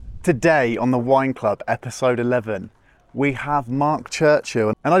Today on the Wine Club, episode 11, we have Marc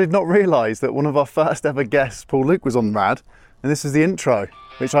Churchill. And I did not realise that one of our first ever guests, Paul Luke, was on Rad. And this is the intro,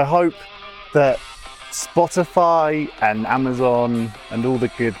 which I hope that Spotify and Amazon and all the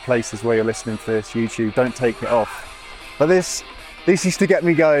good places where you're listening to this, YouTube, don't take it off. But this used to get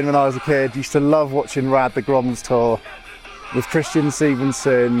me going when I was a kid. Used to love watching Rad, the Groms tour with Christian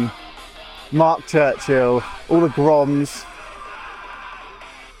Stevenson, Marc Churchill, all the Groms.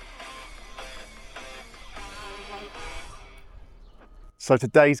 So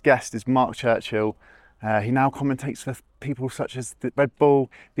today's guest is Marc Churchill. He now commentates for people such as the Red Bull,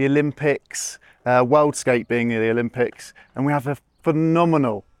 the Olympics, World Skate being the Olympics, and we have a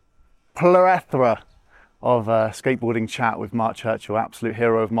phenomenal plethora of skateboarding chat with Marc Churchill, absolute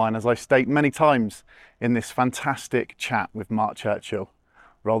hero of mine, as I state many times in this fantastic chat with Marc Churchill.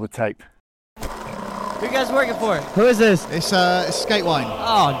 Roll the tape. Who you guys working for? Who is this? It's skate wine.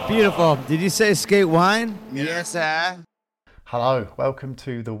 Oh, beautiful. Did you say skate wine? Yes, sir. Hello, welcome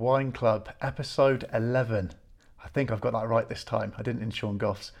to the Wine Club, episode 11. I think I've got that right this time. I didn't in Sean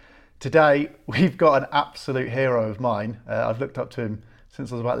Goff's. Today, we've got an absolute hero of mine. I've looked up to him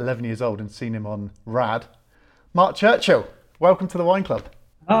since I was about 11 years old and seen him on Rad. Marc Churchill, welcome to the Wine Club.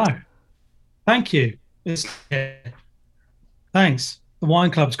 Oh, thank you. Thanks. The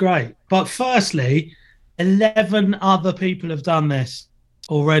Wine Club's great. But firstly, 11 other people have done this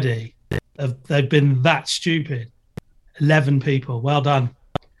already. They've been that stupid. 11 people. Well done.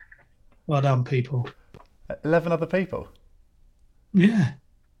 Well done, people. 11 other people? Yeah.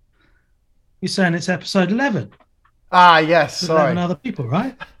 You're saying it's episode 11? Ah, yes, sorry. 11 other people,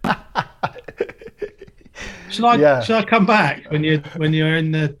 right? Should I come back when you're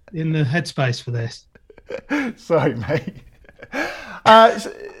in the headspace for this? Sorry, mate. I'm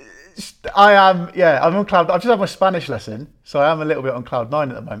on cloud. I've just had my Spanish lesson, so I am a little bit on cloud 9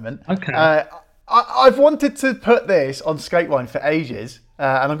 at the moment. Okay. I've wanted to put this on Skate Wine for ages,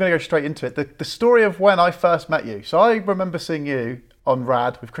 and I'm going to go straight into it. The story of when I first met you. So I remember seeing you on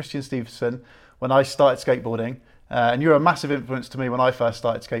Rad with Christian Stevenson when I started skateboarding, and you were a massive influence to me when I first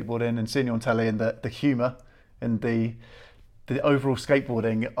started skateboarding, and seeing you on telly and the humour and the overall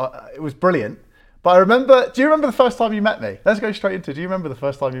skateboarding, it was brilliant. But do you remember the first time you met me? Let's go straight into it. Do you remember the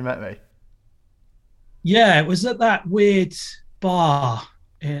first time you met me? Yeah, it was at that weird bar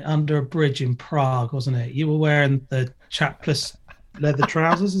under a bridge in Prague, wasn't it? You were wearing the chapless leather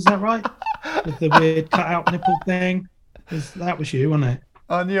trousers, is that right? With the weird cut-out nipple thing. That was you, wasn't it?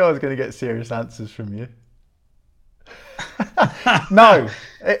 I knew I was going to get serious answers from you. No,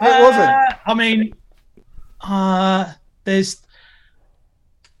 it wasn't. I mean, there's...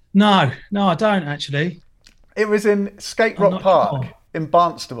 No, I don't actually. It was in Skate Rock Park in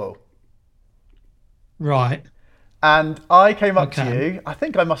Barnstable. Right. And I came up to you, I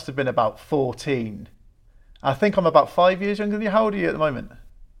think I must have been about 14. I think I'm about 5 years younger than you. How old are you at the moment?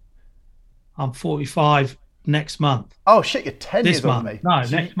 I'm 45 next month. Oh shit, you're 10 this years month. older than me. No,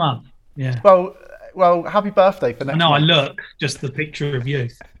 next month. Yeah. Well, happy birthday for next month. No, I look just the picture of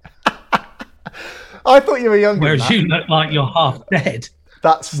youth. I thought you were younger. Whereas you look like you're half dead.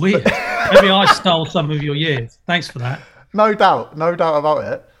 That's weird. Maybe I stole some of your years. Thanks for that. No doubt about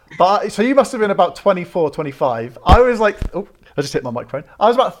it. But so you must have been about 24, 25. I was like, I just hit my microphone. I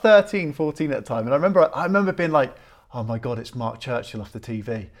was about 13, 14 at the time. And I remember being like, oh my God, it's Marc Churchill off the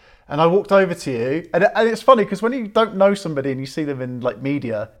TV. And I walked over to you. And it's funny because when you don't know somebody and you see them in like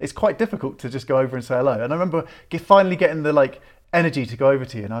media, it's quite difficult to just go over and say hello. And I remember finally getting the like energy to go over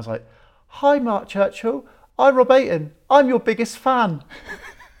to you. And I was like, hi, Marc Churchill. I'm Rob Ayton. I'm your biggest fan.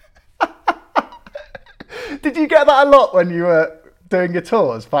 Did you get that a lot when you were doing your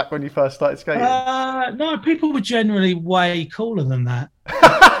tours back when you first started skating? No, people were generally way cooler than that.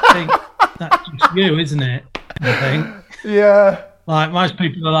 I think that's just you, isn't it? I think. Yeah. Like most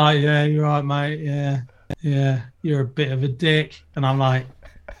people are like, yeah, you're right, mate. Yeah, you're a bit of a dick. And I'm like,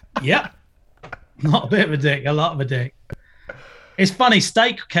 yep, not a bit of a dick, a lot of a dick. It's funny,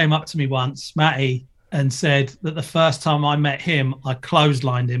 Steak came up to me once, Matty, and said that the first time I met him, I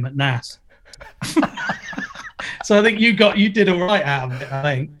clotheslined him at NAS. So I think you did all right out of it, I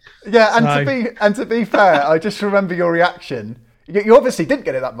think. Yeah, and to be fair, I just remember your reaction. You obviously didn't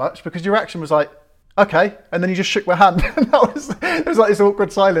get it that much because your reaction was like, okay, and then you just shook my hand. And it was like this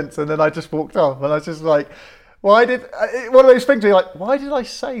awkward silence, and then I just walked off, and I was just like, one of those things where you're like, why did I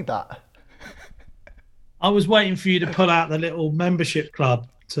say that? I was waiting for you to pull out the little membership club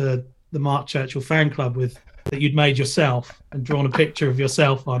to the Marc Churchill fan club that you'd made yourself and drawn a picture of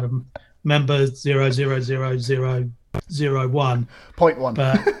yourself on them. Member 00001. 0.1.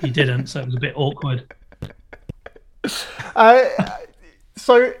 But you didn't, so it was a bit awkward.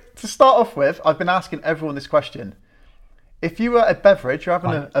 So to start off with, I've been asking everyone this question. If you were a beverage, you're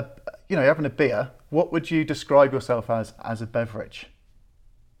having you're having a beer, what would you describe yourself as a beverage?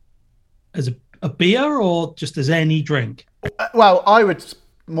 As a beer or just as any drink? Well, I would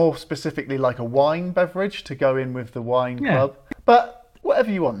more specifically like a wine beverage to go in with the wine club. But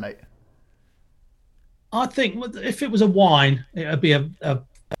whatever you want, mate. I think if it was a wine, it would be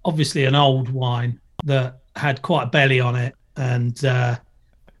obviously an old wine that had quite a belly on it and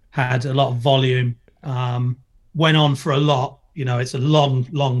had a lot of volume. Went on for a lot. It's a long,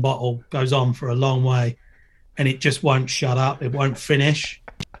 long bottle, goes on for a long way, and it just won't shut up. It won't finish,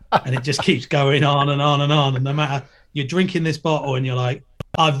 and it just keeps going on and on and on. And no matter you're drinking this bottle, and you're like,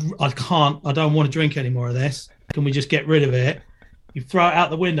 I don't want to drink any more of this. Can we just get rid of it? You throw it out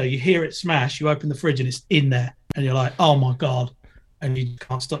the window, you hear it smash, you open the fridge, and it's in there, and you're like, oh my God, and you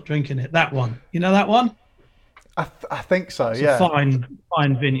can't stop drinking it. That one, that one? I think so, it's yeah. A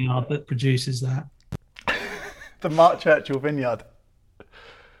fine vineyard that produces that. The Marc Churchill vineyard.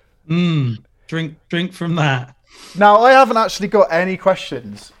 Drink from that. Now, I haven't actually got any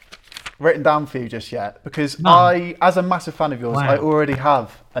questions written down for you just yet because None. as a massive fan of yours, Wow. I already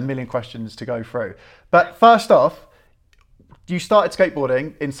have a million questions to go through. But first off, you started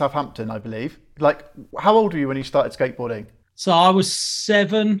skateboarding in Southampton, I believe. Like, how old were you when you started skateboarding? So I was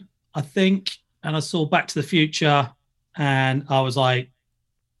 7, I think, and I saw Back to the Future, and I was like,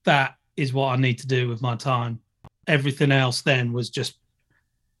 that is what I need to do with my time. Everything else then I was just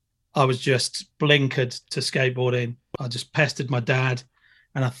blinkered to skateboarding. I just pestered my dad,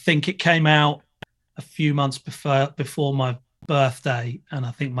 and I think it came out a few months before my birthday, and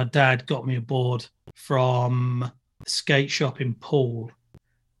I think my dad got me a board from a skate shop in Poole.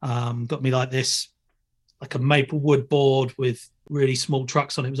 Got me like a maple wood board with really small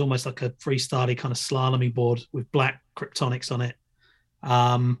trucks on it. It was almost like a freestyle kind of slalomy board with black Kryptonics on it,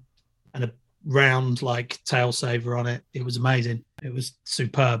 and a round like tail saver on it. It was amazing. It was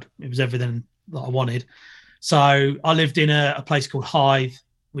superb. It was everything that I wanted. So I lived in a place called Hythe,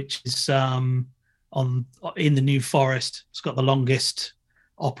 which is in the New Forest. It's got the longest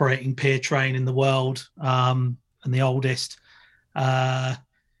operating pier train in the world, and the oldest.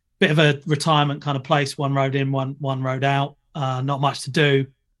 Bit of a retirement kind of place. One road in, one road out. Not much to do.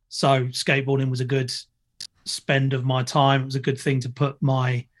 So skateboarding was a good spend of my time. It was a good thing to put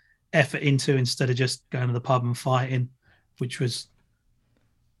my effort into instead of just going to the pub and fighting, which was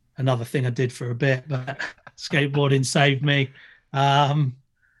another thing I did for a bit, but skateboarding saved me.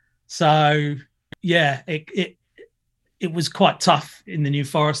 So yeah, it was quite tough in the New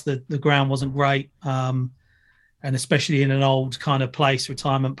Forest. The ground wasn't great, and especially in an old kind of place,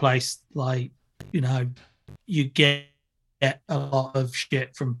 retirement place, like you get a lot of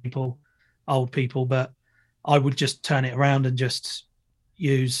shit from old people, but I would just turn it around and just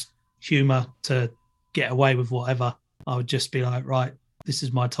use humor to get away with whatever. I would just be like, right, this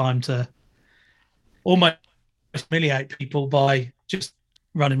is my time to almost humiliate people by just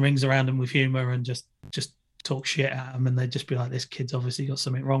running rings around them with humor and just talk shit at them, and they'd just be like, this kid's obviously got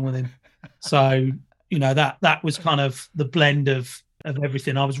something wrong with him. So that was kind of the blend of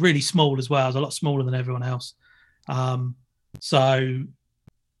everything. I was really small as well. I was a lot smaller than everyone else, so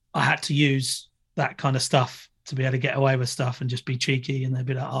I had to use that kind of stuff to be able to get away with stuff and just be cheeky, and they'd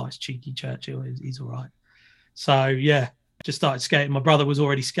be like, oh, it's cheeky Churchill, he's all right. So yeah, just started skating. My brother was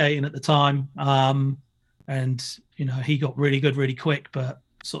already skating at the time, and he got really good really quick, but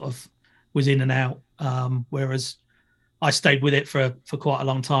sort of was in and out, whereas I stayed with it for quite a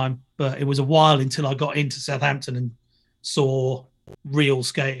long time. But it was a while until I got into Southampton and saw real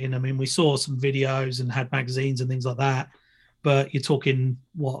skating. I mean, we saw some videos and had magazines and things like that, but you're talking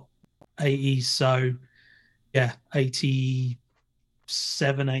 80s, so yeah,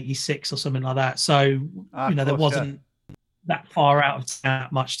 87, 86 or something like that. So there wasn't that far out of town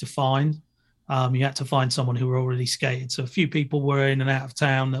much to find. You had to find someone who were already skated. So a few people were in and out of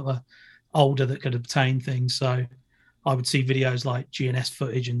town that were older that could obtain things. So I would see videos like GNS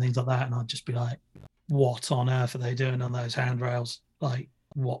footage and things like that, and I'd just be like, what on earth are they doing on those handrails? Like,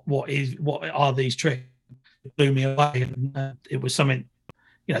 what are these tricks? It blew me away, and it was something.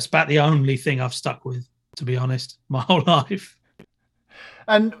 It's about the only thing I've stuck with, to be honest, my whole life.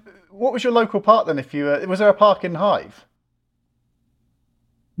 And what was your local park then? Was there a park in Hythe?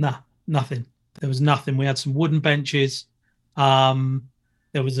 Nah, nothing. There was nothing. We had some wooden benches.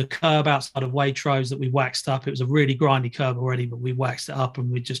 There was a curb outside of Waitrose that we waxed up. It was a really grindy curb already, but we waxed it up, and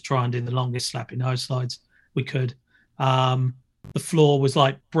we'd just try and do the longest slapping nose slides we could. The floor was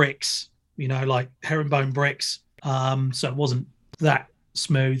like bricks, like herringbone bricks. So it wasn't that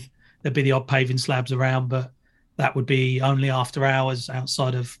smooth. There'd be the odd paving slabs around, but that would be only after hours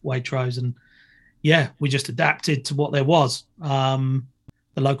outside of Waitrose. And yeah, we just adapted to what there was. The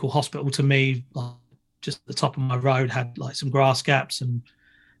local hospital to me, like, just at the top of my road, had like some grass gaps and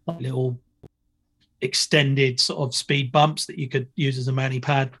like little extended sort of speed bumps that you could use as a mani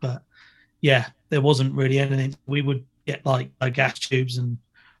pad. But yeah, there wasn't really anything. We would get like gas tubes and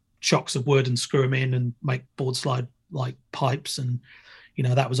chocks of wood and screw them in and make board slide like pipes, and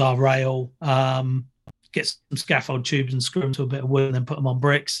that was our rail. Get some scaffold tubes and screw them to a bit of wood and then put them on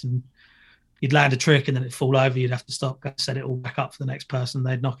bricks, and you'd land a trick and then it'd fall over. You'd have to stop, set it all back up for the next person.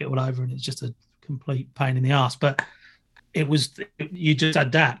 They'd knock it all over, and it's just a complete pain in the ass. But you just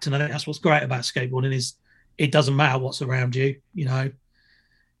adapt, and I think that's what's great about skateboarding is it doesn't matter what's around you.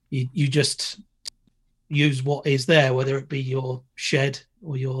 You just use what is there, whether it be your shed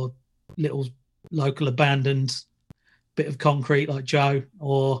or your little local abandoned bit of concrete like Joe,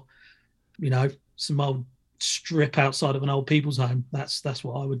 or some old strip outside of an old people's home. That's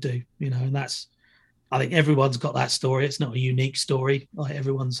what I would do, and I think everyone's got that story. It's not a unique story. Like,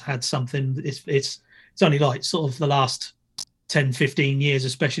 everyone's had something. It's only like sort of the last 10, 15 years,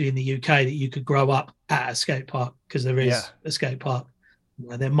 especially in the UK, that you could grow up at a skate park, because there is a skate park.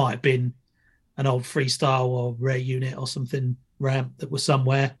 There might have been an old freestyle or rare unit or something ramp that was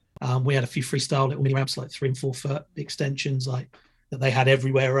somewhere. We had a few freestyle little mini ramps, like 3 and 4 foot extensions, like that they had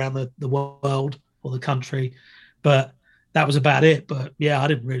everywhere around the world or the country. But that was about it. But yeah, I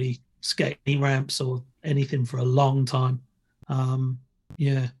didn't really skate any ramps or anything for a long time. And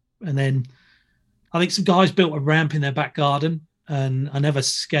then I think some guys built a ramp in their back garden, and I never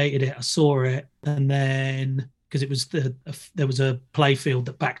skated it. I saw it, and then because it was there was a play field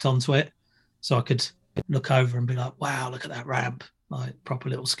that backed onto it, so I could look over and be like, wow, look at that ramp, like proper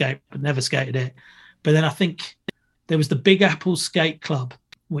little skate, but never skated it. But then I think there was the Big Apple Skate Club,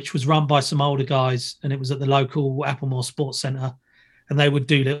 which was run by some older guys, and it was at the local Applemore Sports Centre, and they would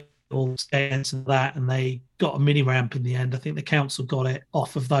do little skates and that, and they got a mini ramp in the end. I think the council got it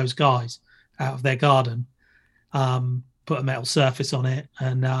off of those guys out of their garden, put a metal surface on it,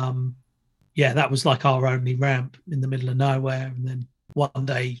 and that was like our only ramp in the middle of nowhere. And then one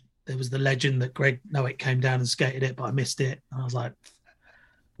day there was the legend that Greg Nowick came down and skated it, but I missed it. And I was like,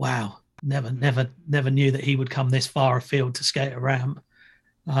 wow, never knew that he would come this far afield to skate a ramp.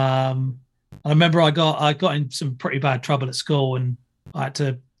 I remember I got in some pretty bad trouble at school, and I had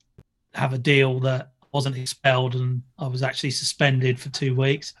to have a deal that wasn't expelled, and I was actually suspended for 2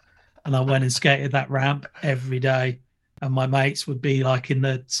 weeks. And I went and skated that ramp every day, and my mates would be like in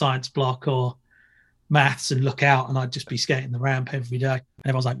the science block or maths and look out, and I'd just be skating the ramp every day. And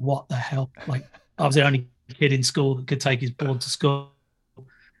everyone's like, what the hell? Like, I was the only kid in school that could take his board to school.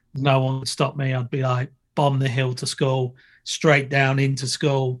 No one would stop me. I'd be like, bomb the hill to school, straight down into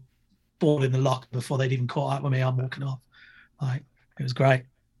school, board in the locker before they'd even caught up with me. I'm walking off. Like, it was great.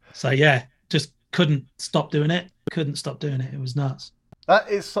 So yeah, just couldn't stop doing it. It was nuts.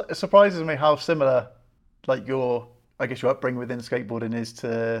 It surprises me how similar, like, your upbringing within skateboarding is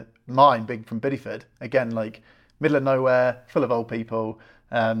to mine, being from Bideford. Again, like middle of nowhere, full of old people.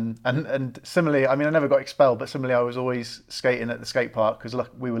 And similarly, I mean, I never got expelled, but similarly, I was always skating at the skate park, because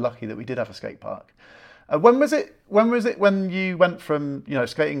we were lucky that we did have a skate park. When was it when you went from,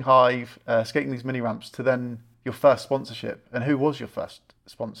 skating Hive, skating these mini ramps, to then your first sponsorship? And who was your first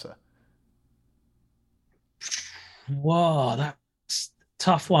sponsor? Whoa, that's a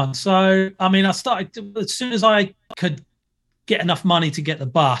tough one. So, I mean, I started as soon as I could get enough money to get the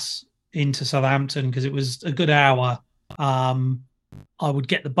bus into Southampton, because it was a good hour. I would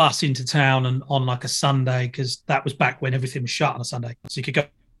get the bus into town and on like a Sunday, because that was back when everything was shut on a Sunday. So you could go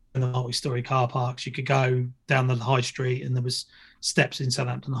in the multi-story car parks, you could go down the high street, and there was steps in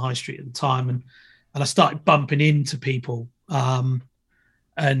Southampton High Street at the time. And I started bumping into people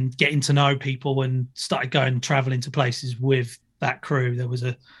and getting to know people, and started going traveling to places with that crew. There was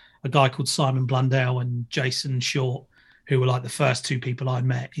a guy called Simon Blundell and Jason Short, who were like the first 2 people I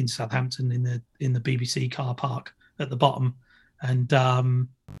met in Southampton in the BBC car park at the bottom. And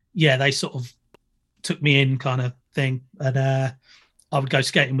they sort of took me in, kind of thing. And I would go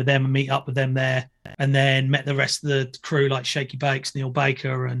skating with them and meet up with them there, and then met the rest of the crew, like Shaky Bakes, Neil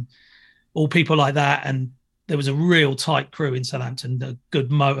Baker, and all people like that. And there was a real tight crew in Southampton, a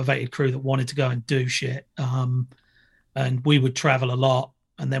good motivated crew that wanted to go and do shit. And we would travel a lot.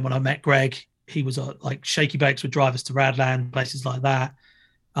 And then when I met Greg, he was like Shaky Bakes would drive us to Radland, places like that.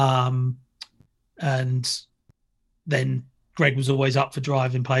 And then Greg was always up for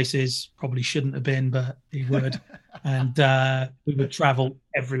driving places, probably shouldn't have been, but he would. And we would travel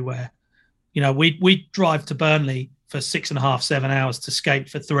everywhere. We'd drive to Burnley for 6.5, 7 hours to skate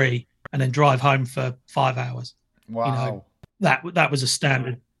for 3, and then drive home for 5 hours. Wow. That was a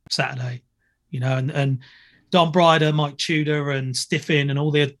standard Saturday, and Don Bryder, Mike Tudor, and Stiffin, and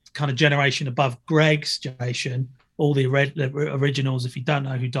all the kind of generation above Greg's generation, all the originals. If you don't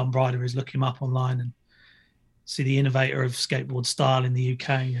know who Don Bryder is, look him up online and see the innovator of skateboard style in the UK.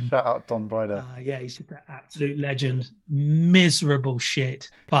 And Shout out Don Bryder. yeah, he's just an absolute legend. Miserable shit,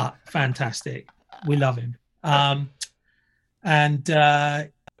 but fantastic. We love him.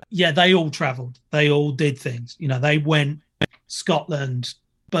 Yeah, they all travelled. They all did things. They went Scotland,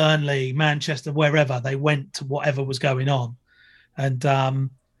 Burnley, Manchester, wherever. They went to whatever was going on. And I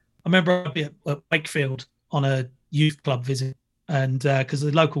remember I'd be at Wakefield on a youth club visit, and because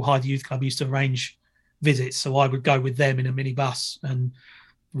the local Hyde Youth Club used to arrange visits, so I would go with them in a minibus, and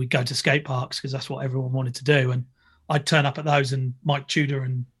we'd go to skate parks because that's what everyone wanted to do. And I'd turn up at those, and Mike Tudor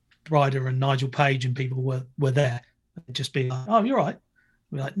and Bryder and Nigel Page and people were there. They'd just be like, "Oh, you're right."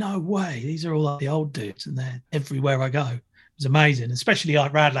 We're like, "No way, these are all like the old dudes," and they're everywhere I go. It was amazing, especially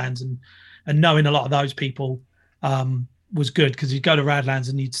like Radlands, and knowing a lot of those people was good, because you'd go to Radlands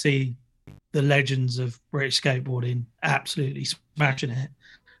and you'd see the legends of British skateboarding absolutely smashing it.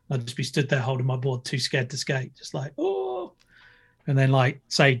 I'd just be stood there holding my board, too scared to skate, just like, oh. And then, like,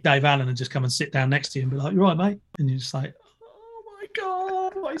 say Dave Allen would just come and sit down next to you and be like, "You're right, mate." And you're just like, "Oh my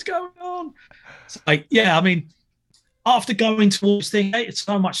God, what is going on?" So, like, yeah, I mean, after going towards things, it's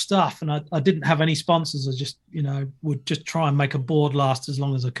so much stuff, and I didn't have any sponsors. I just, would just try and make a board last as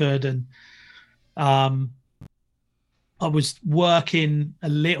long as I could. And I was working a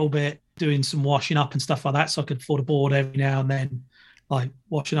little bit, doing some washing up and stuff like that, so I could afford a board every now and then, like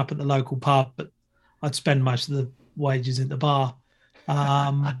washing up at the local pub. But I'd spend most of the wages at the bar.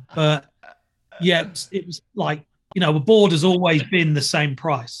 But yeah, it was like, a board has always been the same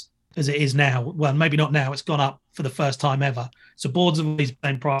price as it is now. Well, maybe not now. It's gone up for the first time ever. So boards have always been the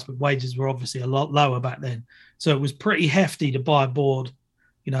same price, but wages were obviously a lot lower back then. So it was pretty hefty to buy a board.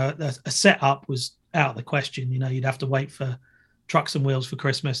 A setup was out of the question. You'd have to wait for trucks and wheels for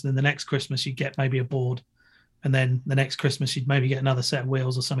Christmas, and then the next Christmas you'd get maybe a board, and then the next Christmas you'd maybe get another set of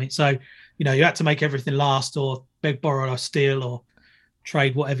wheels or something. So you had to make everything last, or beg, borrow, or steal, or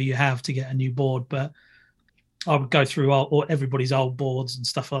trade whatever you have to get a new board. But I would go through all everybody's old boards and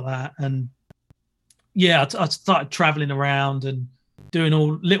stuff like that. And yeah, I started traveling around and doing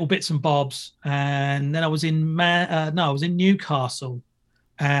all little bits and bobs. And then I was in Newcastle,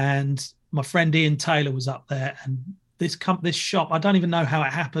 and my friend Ian Taylor was up there, and this shop, I don't even know how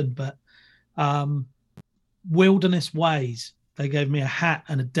it happened, but Wilderness Ways, they gave me a hat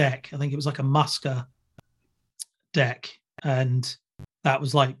and a deck. I think it was like a Musker deck, and that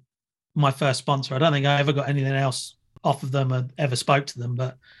was like my first sponsor. I don't think I ever got anything else off of them or ever spoke to them,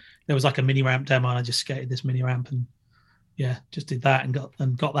 but there was like a mini ramp demo, and I just skated this mini ramp, and yeah, just did that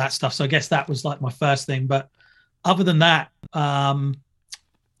and got that stuff. So I guess that was like my first thing. But other than that, I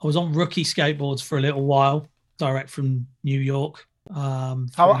was on Rookie skateboards for a little while, direct from New York. How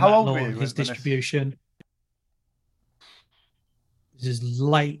old were you? His distribution. This is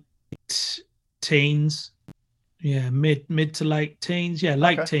late teens. Yeah, mid to late teens. Yeah,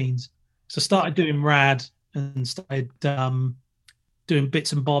 late teens. So I started doing rad and started doing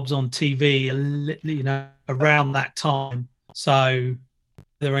bits and bobs on TV, around that time. So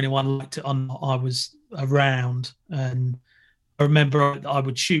whether anyone liked it or not, I was around. And I remember I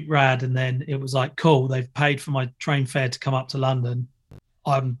would shoot rad, and then it was like, cool, they've paid for my train fare to come up to London.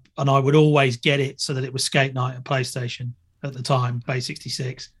 And I would always get it so that it was skate night at PlayStation at the time, Bay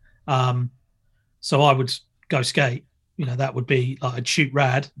 66. So I would go skate. That would be like, I'd shoot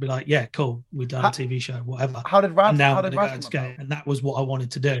rad, be like, yeah, cool, we've done a TV show, whatever. How did rad? And now how I'm did gonna go rad and come skate, about? and that was what I wanted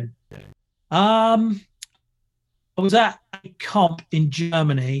to do. I was at a comp in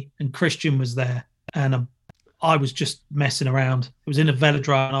Germany, and Christian was there, and I was just messing around. It was in a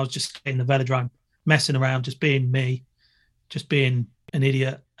velodrome, and I was just skating the velodrome, messing around, just being me, just being an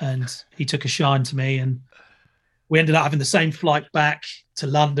idiot. And he took a shine to me, and we ended up having the same flight back to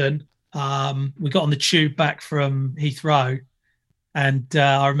London. We got on the tube back from Heathrow, and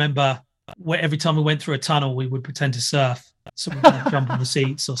I remember every time we went through a tunnel, we would pretend to surf. So we'd like jump on the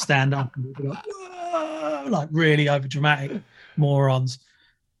seats or stand up, and we'd be like, whoa, like really over dramatic morons,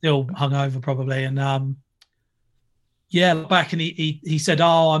 still hungover probably. And yeah, back, and he said,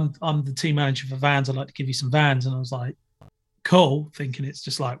 "Oh, I'm the team manager for Vans. I'd like to give you some Vans." And I was like, "Cool," thinking it's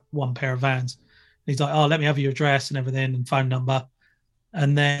just like one pair of Vans. And he's like, "Oh, let me have your address and everything and phone number."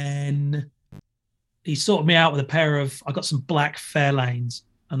 And then he sorted me out with a pair of, I got some black Fairlanes,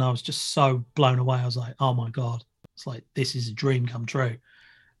 and I was just so blown away. I was like, oh my God, it's like, this is a dream come true.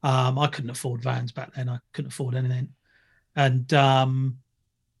 I couldn't afford Vans back then. I couldn't afford anything. And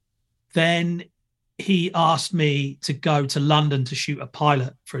then he asked me to go to London to shoot a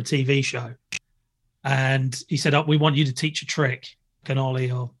pilot for a TV show. And he said, we want you to teach a trick, an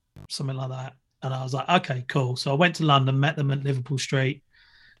ollie or something like that. And I was like, okay, cool. So I went to London, met them at Liverpool Street,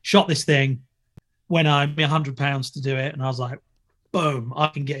 shot this thing, went home, me £100 to do it. And I was like, boom, I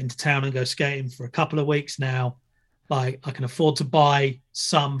can get into town and go skating for a couple of weeks now. Like, I can afford to buy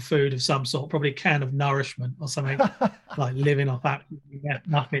some food of some sort, probably a can of nourishment or something, like living off absolutely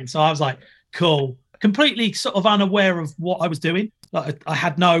nothing. So I was like, cool, completely sort of unaware of what I was doing. Like, I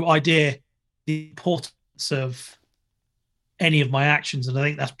had no idea the importance of any of my actions. And I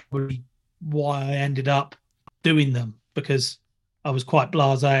think that's probably why I ended up doing them, because I was quite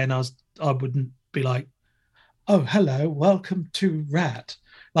blasé, and I wouldn't be like, oh, hello, welcome to RAD.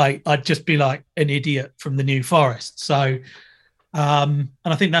 Like, I'd just be like an idiot from the New Forest. So, and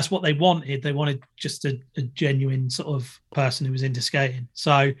I think that's what they wanted. They wanted just a genuine sort of person who was into skating.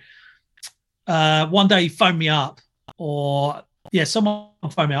 So one day he phoned me up, or someone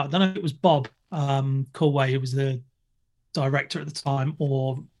phoned me up. I don't know if it was Bob Corway, who was the director at the time,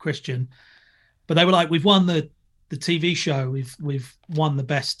 or Christian, but they were like, we've won the TV show. We've won the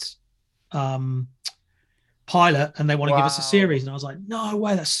best pilot, and they want to give us a series. And I was like, no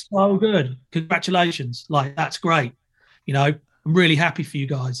way, that's so good, congratulations, like, that's great, I'm really happy for you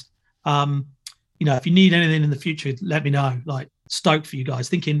guys. If you need anything in the future, let me know. Like, stoked for you guys.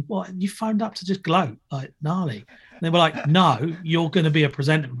 Thinking, what, you phoned up to just gloat, like, gnarly. And they were like, no, you're going to be a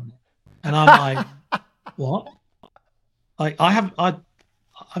presenter on it. And I'm like, what? Like, I'm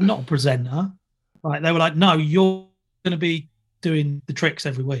not a presenter. Like, they were like, no, you're going to be doing the tricks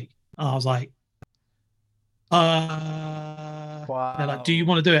every week. And I was like, wow. They're like, do you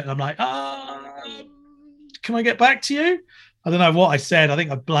want to do it? And I'm like, can I get back to you? I don't know what I said. I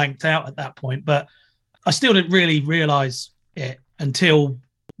think I blanked out at that point, but I still didn't really realize it until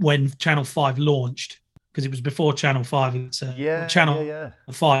when Channel 5 launched, because it was before Channel 5. Channel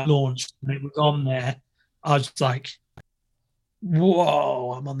 5 launched, and it was on there. I was just like,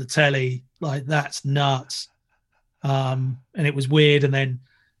 whoa, I'm on the telly. Like, that's nuts. And it was weird. And then,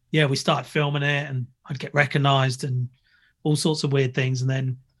 we started filming it, and I'd get recognized and all sorts of weird things. And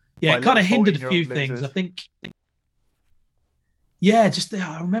then, it kind of hindered a few things. I think,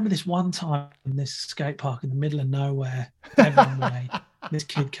 I remember this one time in this skate park in the middle of nowhere, Devon Way. This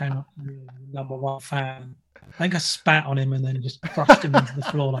kid came up to me, number one fan. I think I spat on him and then just crushed him into the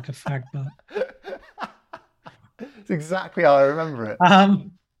floor like a fag butt. That's exactly how I remember it.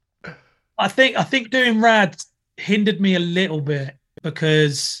 I think doing RAD hindered me a little bit,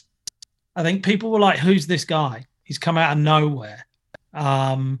 because I think people were like, who's this guy? He's come out of nowhere,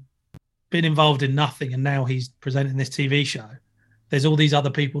 been involved in nothing, and now he's presenting this TV show. There's all these other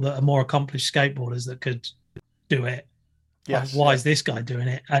people that are more accomplished skateboarders that could do it. Yes. Like, why is this guy doing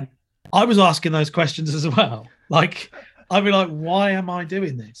it? And I was asking those questions as well. Like, I'd be like, why am I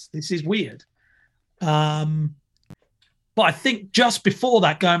doing this? This is weird. But I think just before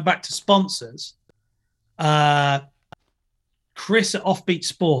that, going back to sponsors, Chris at Offbeat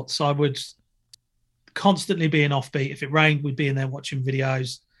Sports, I would constantly be in Offbeat. If it rained, we'd be in there watching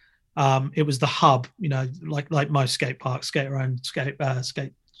videos. It was the hub, like most skate parks, skate-around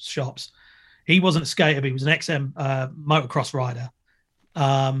skate shops. He wasn't a skater, but he was an XM motocross rider.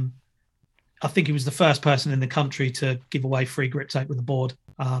 I think he was the first person in the country to give away free grip tape with a board.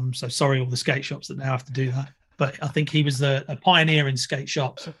 So sorry, all the skate shops that now have to do that. But I think he was a pioneer in skate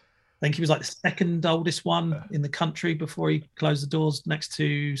shops. I think he was like the second oldest one in the country before he closed the doors next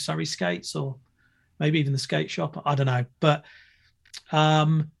to Surrey Skates, or maybe even the skate shop. I don't know. But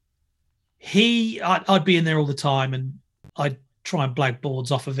I'd be in there all the time, and I'd try and blag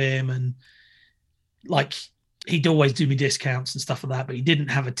boards off of him, and like, he'd always do me discounts and stuff like that, but he didn't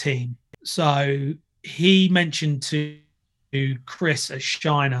have a team. So he mentioned to Chris at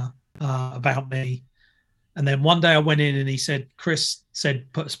Shiner about me. And then one day I went in and he said, Chris said,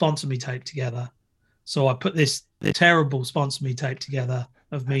 put a sponsor me tape together. So I put this terrible sponsor me tape together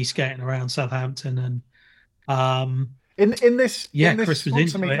of me skating around Southampton. And in this Chris was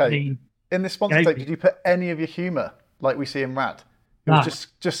into it. Tape, in this sponsor tape, did you put any of your humour like we see in RAD? It was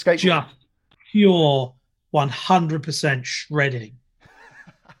just skateboarding. Just pure 100% shredding.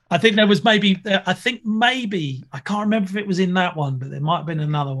 I think there was maybe, I can't remember if it was in that one, but there might have been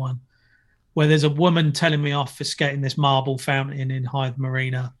another one where there's a woman telling me off for skating this marble fountain in Hythe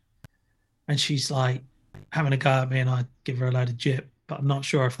Marina. And she's like having a go at me, and I give her a load of jip, but I'm not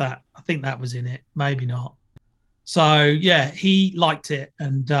sure if I think that was in it. Maybe not. So yeah, he liked it.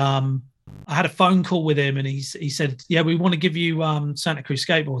 And I had a phone call with him, and he said, yeah, we want to give you Santa Cruz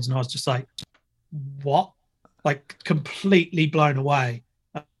skateboards. And I was just like, what? Like, completely blown away.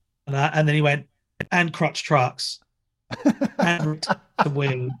 And then he went, and crutch trucks and the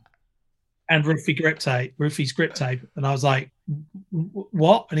wheel and Roofy's grip tape. And I was like,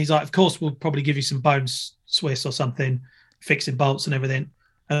 what? And he's like, of course, we'll probably give you some bone Swiss or something, fixing bolts and everything,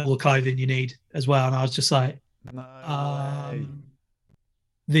 and all the clothing you need as well. And I was just like, No way.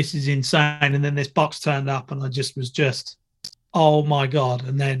 This is insane. And then this box turned up and I was oh my God.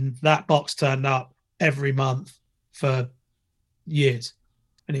 And then that box turned up every month for years.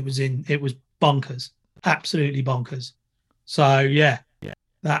 And it was bonkers, absolutely bonkers. So yeah.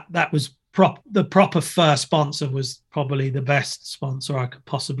 That was the proper first sponsor was probably the best sponsor I could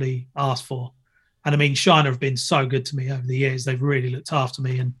possibly ask for. And I mean, Shiner have been so good to me over the years. They've really looked after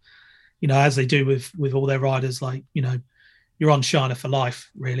me, and as they do with all their riders, like you're on Shiner for life,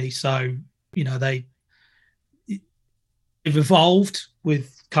 really. So they've evolved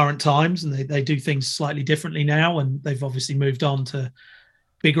with current times, and they do things slightly differently now, and they've obviously moved on to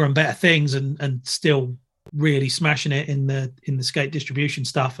bigger and better things, and still really smashing it in the skate distribution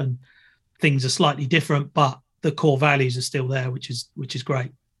stuff, and things are slightly different, but the core values are still there, which is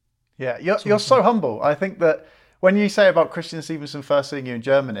great. Yeah, you're so humble. I think that when you say about Christian Stevenson first seeing you in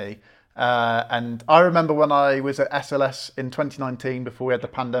Germany, and I remember when I was at SLS in 2019 before we had the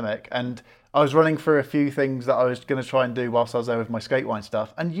pandemic, and I was running through a few things that I was going to try and do whilst I was there with my Skatewine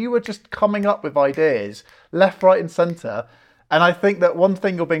stuff, and you were just coming up with ideas left, right, and centre. And I think that one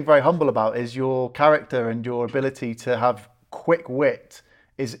thing you're being very humble about is your character and your ability to have quick wit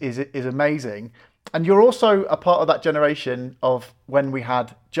is amazing. And you're also a part of that generation of when we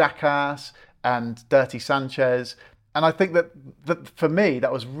had Jackass and Dirty Sanchez. And I think that for me,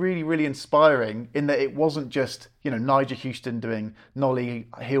 that was really, really inspiring in that it wasn't just, Nigel Houston doing nollie,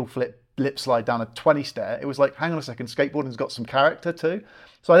 heel flip, lip slide down a 20 stair. It was like, hang on a second, skateboarding's got some character too.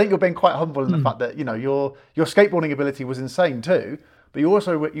 So I think you're being quite humble in the fact that, your skateboarding ability was insane too, but you're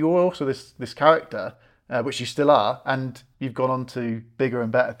also this character, which you still are, and you've gone on to bigger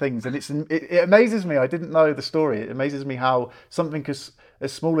and better things. And it amazes me. I didn't know the story. It amazes me how something as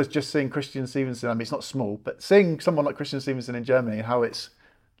small as just seeing Christian Stevenson, I mean, it's not small, but seeing someone like Christian Stevenson in Germany and how it's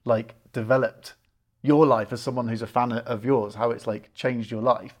like developed your life as someone who's a fan of yours, how it's like changed your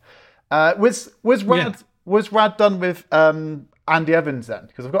life. Was Rad done with Andy Evans then?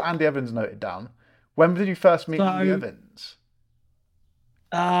 Because I've got Andy Evans noted down. When did you first meet Andy Evans?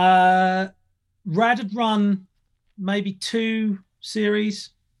 Rad had run maybe 2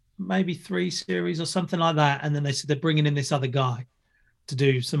 series, maybe 3 series or something like that. And then they said they're bringing in this other guy to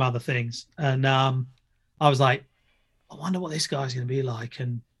do some other things. And I was like, I wonder what this guy's going to be like.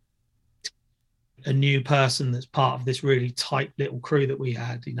 And a new person that's part of this really tight little crew that we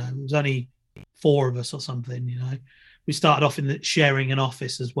had, it was only 4 of us or something, We started off sharing an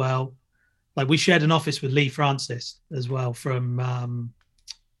office as well. Like we shared an office with Lee Francis as well from...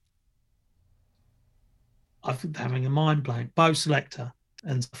 I'm having a mind blank. Bo Selector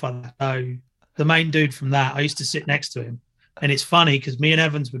and stuff like that. So the main dude from that, I used to sit next to him, and it's funny because me and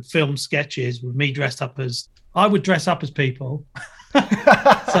Evans would film sketches with me dressed up as people.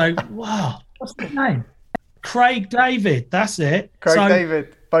 So wow, what's his name? Craig David. That's it.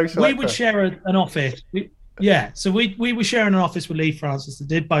 David. Bo Selector. We would share an office. So we were sharing an office with Lee Francis that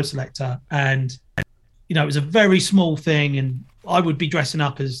did Bo Selector, and it was a very small thing, and I would be dressing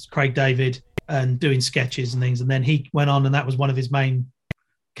up as Craig David and doing sketches and things, and then he went on and that was one of his main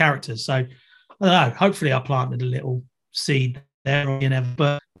characters. So I don't know, hopefully I planted a little seed there,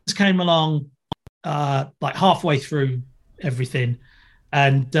 but this came along like halfway through everything,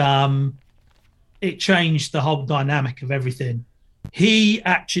 and it changed the whole dynamic of everything. He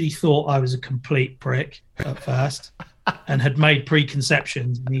actually thought I was a complete prick at first and had made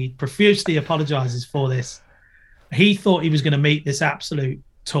preconceptions, and he profusely apologizes for this. He thought he was going to meet this absolute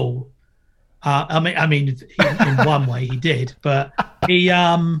tool. I mean, in one way he did, but he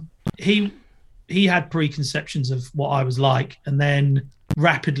had preconceptions of what I was like, and then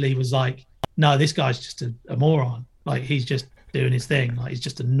rapidly was like, no, this guy's just a moron. Like he's just doing his thing. Like he's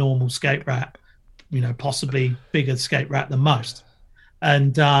just a normal skate rat, possibly bigger skate rat than most.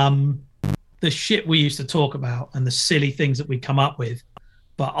 And the shit we used to talk about and the silly things that we'd come up with,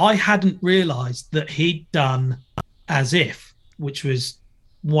 but I hadn't realized that he'd done As If, which was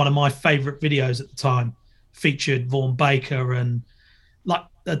one of my favorite videos at the time, featured Vaughan Baker and like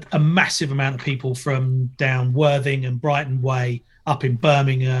a massive amount of people from down Worthing and Brighton Way up in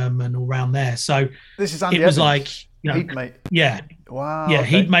Birmingham and all around there. So this is Andy it was Evans. like, yeah. Wow. Yeah, okay.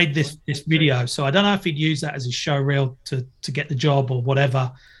 he'd made this video. So I don't know if he'd used that as his show reel to get the job or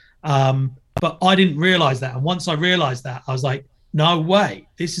whatever. But I didn't realize that. And once I realized that, I was like, no way.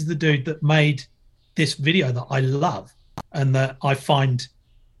 This is the dude that made this video that I love and that I find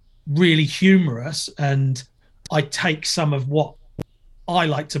really humorous, and I take some of what I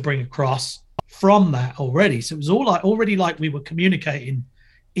like to bring across from that already. So it was all like already like we were communicating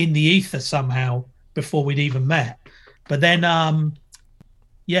in the ether somehow before we'd even met. But then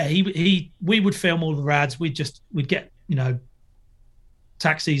we would film all the rads. We'd get, you know,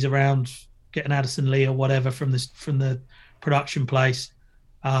 taxis around, get an Addison Lee or whatever from the production place.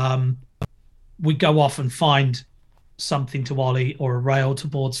 We'd go off and find something to ollie or a rail to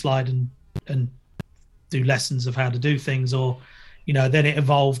board slide and do lessons of how to do things. Or, you know, then it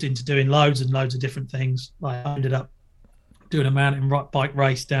evolved into doing loads and loads of different things. Like I ended up doing a mountain bike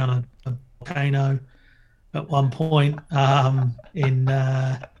race down a volcano at one point, in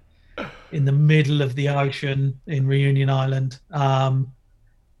the middle of the ocean in Reunion Island.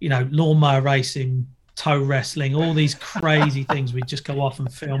 You know, lawnmower racing, toe wrestling, all these crazy things. We'd just go off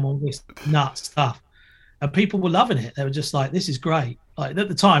and film all this nuts stuff. And people were loving it. They were just like, this is great. Like at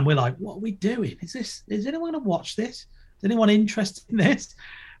the time, we're like, what are we doing? Is anyone going to watch this? Is anyone interested in this?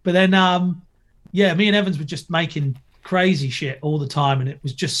 But then, me and Evans were just making crazy shit all the time. And it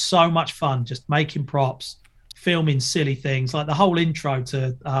was just so much fun, just making props, filming silly things, like the whole intro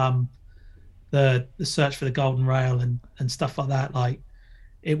to the search for the Golden Rail and stuff like that. Like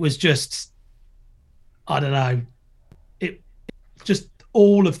it was just, I don't know, it just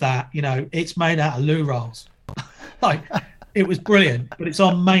all of that, you know, it's made out of loo rolls. Like it was brilliant, but it's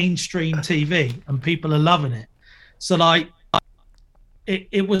on mainstream TV and people are loving it. So like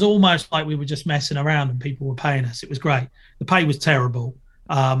it was almost like we were just messing around and people were paying us. It was great. The pay was terrible,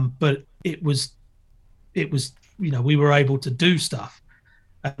 but it was, you know, we were able to do stuff.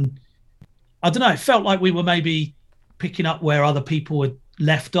 And I don't know, it felt like we were maybe picking up where other people had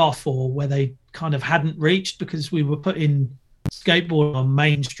left off or where they kind of hadn't reached, because we were putting skateboard on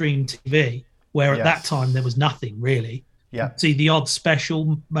mainstream TV, where at that time there was nothing really. Yeah. See the odd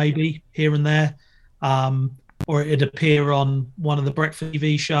special maybe here and there, or it'd appear on one of the breakfast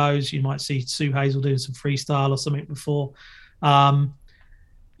TV shows. You might see Sue Hazel doing some freestyle or something before,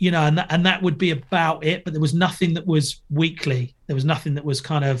 you know, and that would be about it. But there was nothing that was weekly. There was nothing that was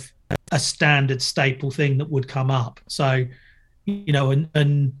kind of a standard staple thing that would come up. So, you know,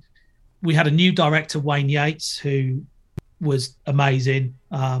 and we had a new director, Wayne Yates, who was amazing.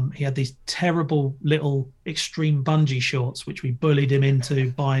 He had these terrible little extreme bungee shorts, which we bullied him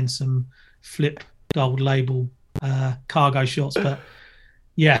into buying some flip gold label cargo shorts. But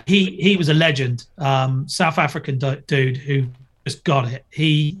yeah, he was a legend. South African dude who just got it.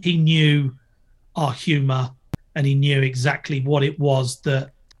 He knew our humor, and he knew exactly what it was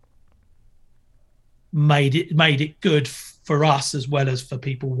that made it good for us as well as for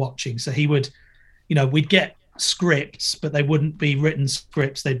people watching. So he would, you know, we'd get scripts, but they wouldn't be written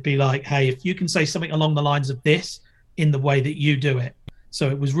scripts. They'd be like, hey, if you can say something along the lines of this in the way that you do it. So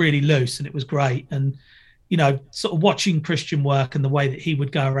it was really loose and it was great. And, you know, sort of watching Christian work and the way that he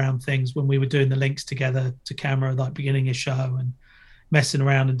would go around things when we were doing the links together to camera, like beginning a show and messing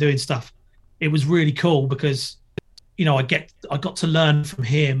around and doing stuff, it was really cool because, you know, I got to learn from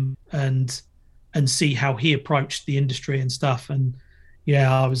him and see how he approached the industry and stuff. And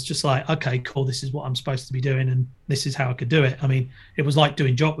yeah, I was just like, okay, cool, this is what I'm supposed to be doing and this is how I could do it. I mean, it was like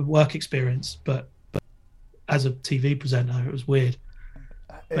doing job work experience, but as a TV presenter, it was weird.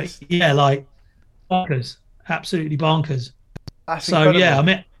 But yeah, like bonkers, absolutely bonkers. So incredible. Yeah, I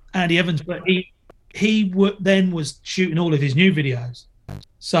met Andy Evans, but he then was shooting all of his new videos.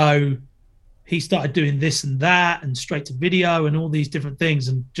 So he started doing this and that and straight to video and all these different things.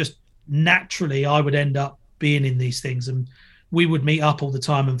 And just naturally, I would end up being in these things. And we would meet up all the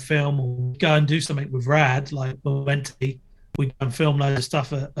time and film or go and do something with Rad. Like we'd go and film loads of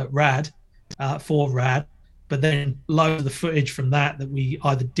stuff at Rad, for Rad. But then loads of the footage from that we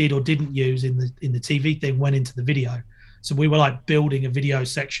either did or didn't use in the TV thing went into the video. So we were like building a video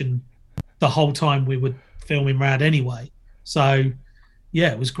section the whole time we were filming Rad anyway. So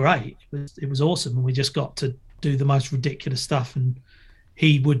yeah, it was great. It was awesome. And we just got to do the most ridiculous stuff. And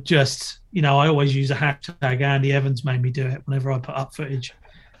he would just, you know, I always use a hashtag. Andy Evans made me do it whenever I put up footage,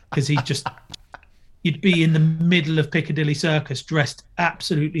 because you'd be in the middle of Piccadilly Circus dressed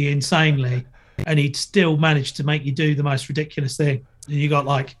absolutely insanely, and he'd still manage to make you do the most ridiculous thing. And you got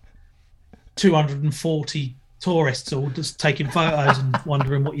like 240 tourists all just taking photos and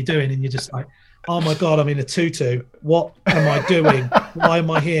wondering what you're doing. And you're just like, oh my God, I'm in a tutu. What am I doing? Why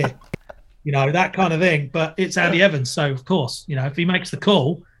am I here? You know, that kind of thing. But it's Andy Evans. So of course, you know, if he makes the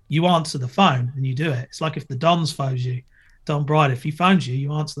call, you answer the phone and you do it. It's like if the Don's phones you, Don Bright, if he phones you,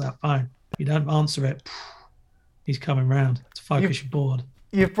 you answer that phone. If you don't answer it, he's coming round to focus your board.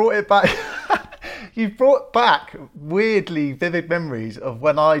 You've brought it back. You've brought back weirdly vivid memories of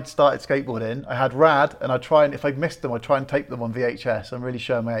when I'd started skateboarding. I had Rad, and I'd try and, if I missed them, I'd try and tape them on VHS. I'm really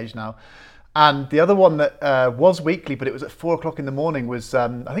showing my age now. And the other one that was weekly, but it was at 4:00 in the morning, was I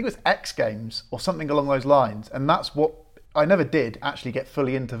think it was X Games or something along those lines. And that's what I never did actually get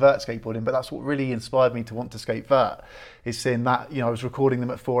fully into vert skateboarding, but that's what really inspired me to want to skate vert. Is seeing that, I was recording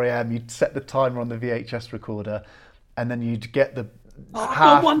them at 4 a.m. You'd set the timer on the VHS recorder, and then you'd get the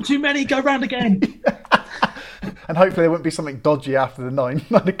one too many, go round again. And hopefully there wouldn't be something dodgy after the 9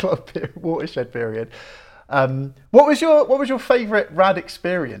 o'clock watershed period. What was your favourite Rad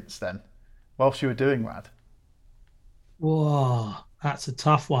experience then, whilst you were doing Rad? Whoa, that's a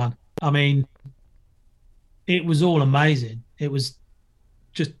tough one. I mean, it was all amazing. It was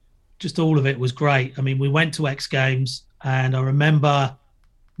just all of it was great. I mean, we went to X Games, and I remember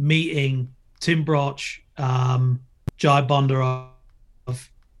meeting Tim Broch, Jai Bondarov,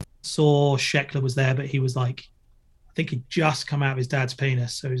 saw Sheckler was there, but he was like, I think he'd just come out of his dad's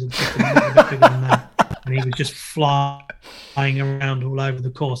penis, so he was just a little bit bigger than that. And he was just flying around all over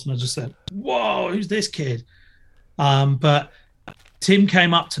the course, and I just said, whoa, who's this kid? But Tim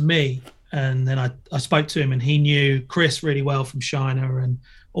came up to me, and then I spoke to him, and he knew Chris really well from Shiner and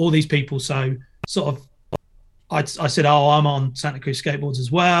all these people. So sort of, I said, oh, I'm on Santa Cruz Skateboards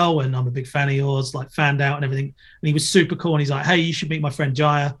as well, and I'm a big fan of yours, like fanned out and everything. And he was super cool, and he's like, hey, you should meet my friend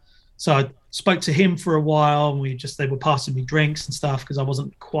Jaya. So I spoke to him for a while, and they were passing me drinks and stuff because I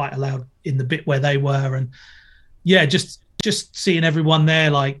wasn't quite allowed in the bit where they were. And yeah, just seeing everyone there,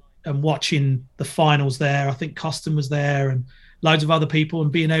 like, and watching the finals there. I think Costin was there and loads of other people,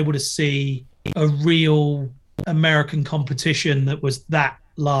 and being able to see a real American competition that was that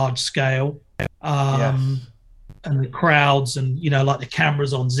large scale. Yes. And the crowds, and like the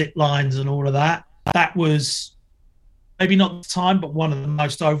cameras on zip lines and all of that. That was maybe not the time, but one of the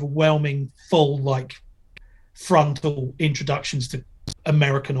most overwhelming full, like, frontal introductions to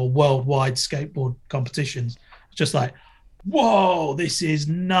American or worldwide skateboard competitions. Just like, whoa, this is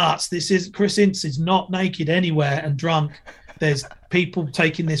nuts. This is Chris Ince is not naked anywhere and drunk. There's people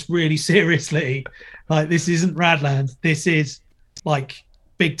taking this really seriously. Like, this isn't Radland. This is like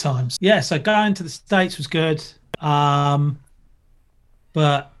big times. Yeah, so going to the States was good. But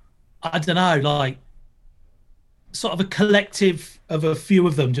I don't know, like, sort of a collective of a few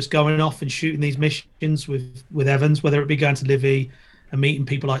of them just going off and shooting these missions with Evans, whether it be going to Livy and meeting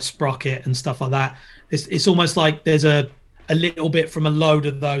people like Sprocket and stuff like that. It's almost like there's a little bit from a load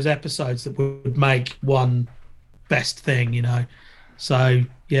of those episodes that would make one best thing, So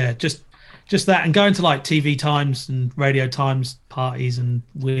yeah, just that, and going to like TV Times and Radio Times parties and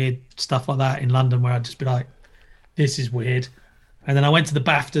weird stuff like that in London, where I'd just be like, this is weird. And then I went to the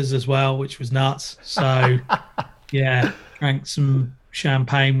BAFTAs as well, which was nuts. So yeah, drank some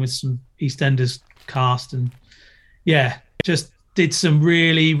champagne with some EastEnders cast, and yeah, just did some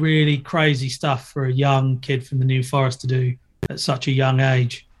really, really crazy stuff for a young kid from the New Forest to do at such a young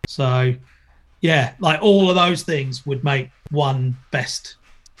age. So yeah, like, all of those things would make one best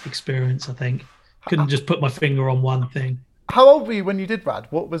experience, I think. Couldn't just put my finger on one thing. How old were you when you did Rad?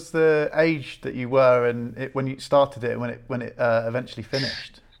 What was the age that you were when you started it, when it eventually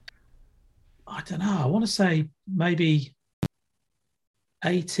finished? I don't know. I want to say maybe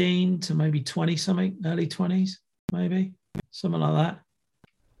 18 to maybe 20 something, early 20s, maybe something like that.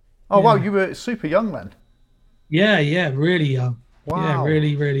 Oh yeah. Wow, you were super young then. Yeah, really young. Wow. Yeah,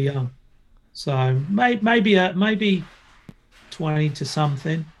 really, really young. So maybe 20 to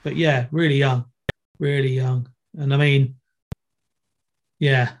something, but yeah, really young. And I mean,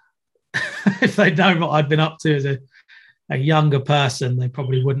 yeah, if they'd known what I'd been up to as a younger person, they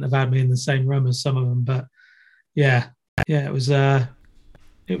probably wouldn't have had me in the same room as some of them. But yeah, it was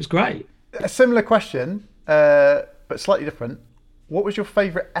great. A similar question, but slightly different. What was your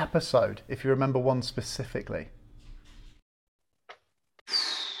favourite episode, if you remember one specifically?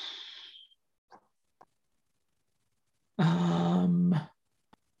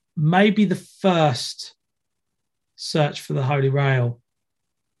 Maybe the first Search for the Holy Grail,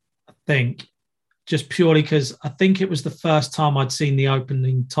 I think, just purely because I think it was the first time I'd seen the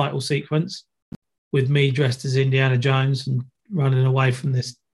opening title sequence with me dressed as Indiana Jones and running away from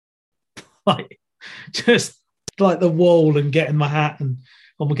this, like, just like the wall, and getting my hat and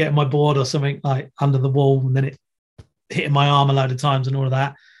getting my board or something like under the wall, and then it hitting my arm a load of times and all of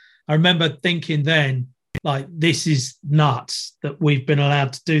that. I remember thinking then, like, this is nuts that we've been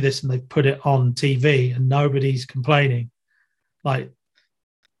allowed to do this, and they've put it on TV and nobody's complaining. Like,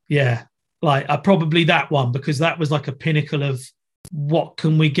 yeah, like, I probably that one, because that was like a pinnacle of what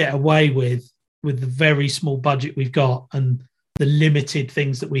can we get away with the very small budget we've got and the limited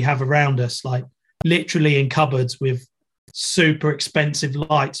things that we have around us. Like, literally in cupboards with super expensive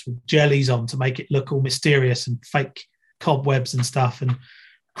lights with jellies on to make it look all mysterious, and fake cobwebs and stuff, and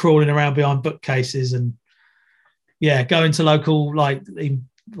crawling around behind bookcases, and going to local, like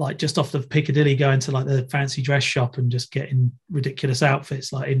just off the Piccadilly, going to like the fancy dress shop and just getting ridiculous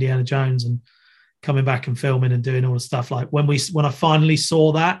outfits like Indiana Jones, and coming back and filming and doing all the stuff. Like when I finally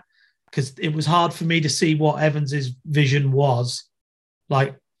saw that, because it was hard for me to see what Evans's vision was.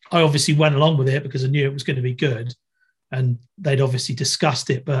 Like I obviously went along with it because I knew it was going to be good, and they'd obviously discussed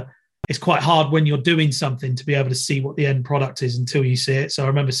it, but it's quite hard when you're doing something to be able to see what the end product is until you see it. So I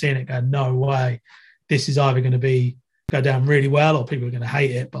remember seeing it going, no way, this is either going to go down really well or people are going to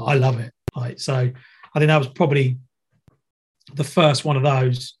hate it, but I love it. Like, so I think that was probably the first one of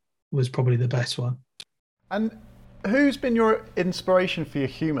those, was probably the best one. And who's been your inspiration for your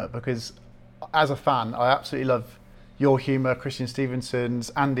humour? Because as a fan, I absolutely love your humour, Christian Stevenson's,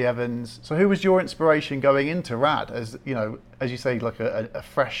 Andy Evans. So who was your inspiration going into Rad, as you know, as you say, like a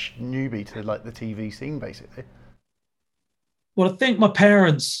fresh newbie to like the TV scene, basically? Well, I think my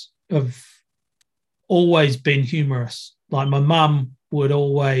parents have always been humorous. Like my mum would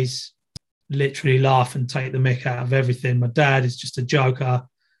always literally laugh and take the mick out of everything. My dad is just a joker,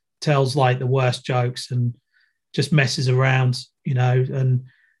 tells like the worst jokes and just messes around, you know. And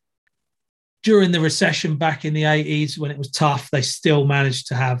during the recession back in the 80s, when it was tough, they still managed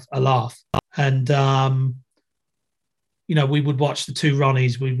to have a laugh. And, you know, we would watch the Two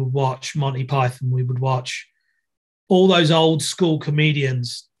Ronnies, we would watch Monty Python, we would watch all those old school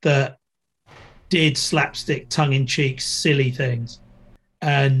comedians that did slapstick, tongue-in-cheek, silly things.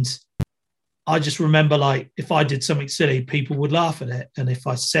 And I just remember, like, if I did something silly, people would laugh at it. And if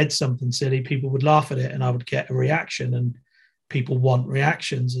I said something silly, people would laugh at it, and I would get a reaction. And people want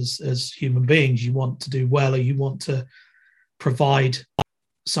reactions as human beings. You want to do well, or you want to provide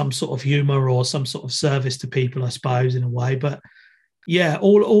some sort of humor or some sort of service to people, I suppose, in a way. But yeah,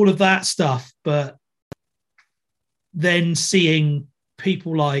 all of that stuff. But then seeing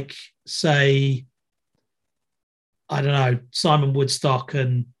people like, say, I don't know, Simon Woodstock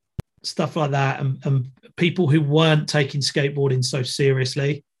and stuff like that, and people who weren't taking skateboarding so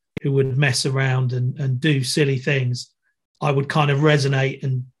seriously, who would mess around and do silly things, I would kind of resonate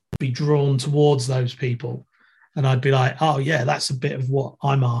and be drawn towards those people. And I'd be like, oh yeah, that's a bit of what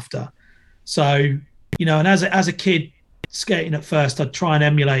I'm after. So, you know, and as a kid skating at first, I'd try and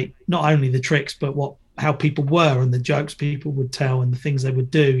emulate not only the tricks, but how people were and the jokes people would tell and the things they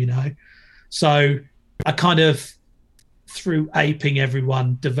would do, you know. So I kind of, through aping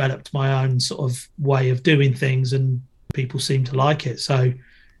everyone, developed my own sort of way of doing things, and people seemed to like it. So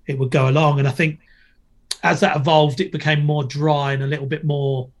it would go along. And I think as that evolved, it became more dry and a little bit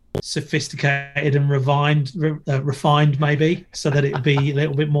more sophisticated and refined maybe, so that it would be a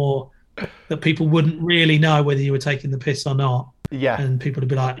little bit more that people wouldn't really know whether you were taking the piss or not. Yeah. And people would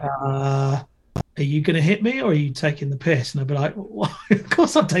be like, are you going to hit me or are you taking the piss? And I'd be like, well, of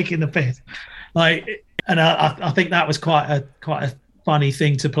course I'm taking the piss. Like, and I think that was quite a funny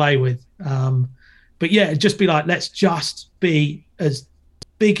thing to play with. But yeah, just be like, let's just be as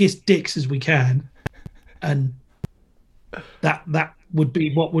biggest dicks as we can, and that would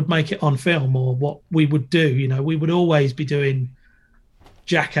be what would make it on film, or what we would do. You know, we would always be doing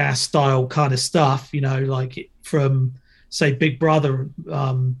Jackass style kind of stuff, you know, like from, say, Big Brother,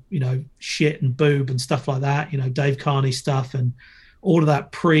 you know, shit and boob and stuff like that, you know, Dave Carney stuff and all of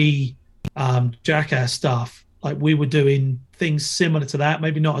that Jackass stuff. Like, we were doing things similar to that,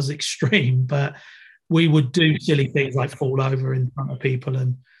 maybe not as extreme, but we would do silly things like fall over in front of people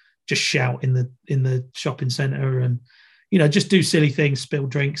and just shout in the shopping centre, and, you know, just do silly things, spill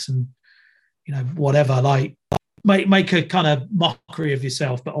drinks and, you know, whatever, like make a kind of mockery of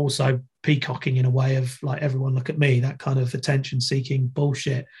yourself, but also peacocking in a way of like, everyone look at me, that kind of attention seeking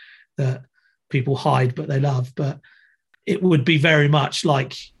bullshit that people hide but they love. But it would be very much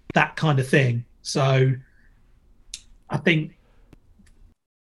like that kind of thing. So I think,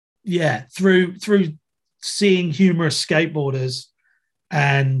 yeah, through seeing humorous skateboarders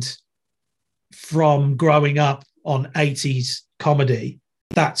and from growing up on 80s comedy,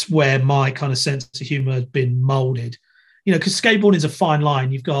 that's where my kind of sense of humor has been molded. You know, because skateboarding is a fine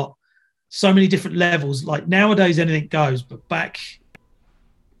line. You've got so many different levels. Like, nowadays anything goes, but back,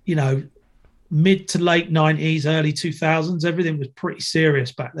 you know, mid to late 90s, early 2000s, everything was pretty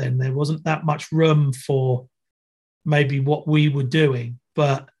serious back then. There wasn't that much room for maybe what we were doing.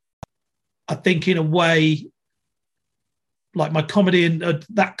 But I think in a way, like my comedy and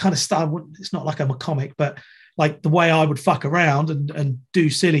that kind of stuff, it's not like I'm a comic, but like the way I would fuck around and do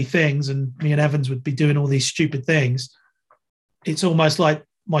silly things, and me and Evans would be doing all these stupid things, it's almost like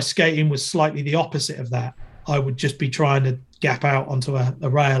my skating was slightly the opposite of that. I would just be trying to gap out onto a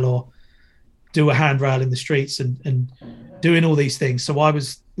rail or do a handrail in the streets and doing all these things. So I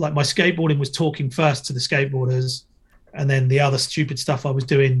was like, my skateboarding was talking first to the skateboarders, and then the other stupid stuff I was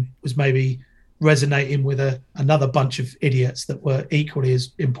doing was maybe resonating with another bunch of idiots that were equally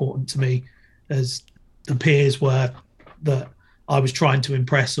as important to me as the peers were that I was trying to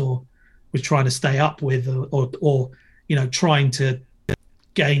impress or was trying to stay up with or you know, trying to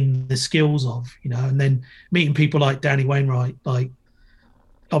gain the skills of, you know. And then meeting people like Danny Wainwright, like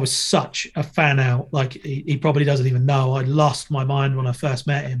I was such a fan out. Like he probably doesn't even know. I lost my mind when I first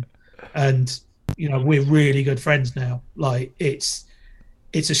met him, and you know, we're really good friends now. Like it's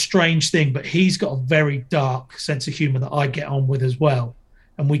a strange thing, but he's got a very dark sense of humor that I get on with as well,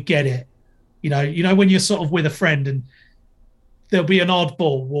 and we get it. You know when you're sort of with a friend and there'll be an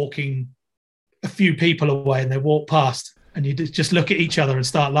oddball walking a few people away and they walk past and you just look at each other and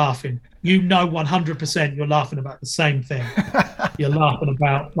start laughing. You know 100% you're laughing about the same thing. You're laughing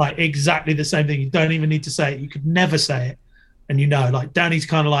about like exactly the same thing. You don't even need to say it. You could never say it. And you know, like Danny's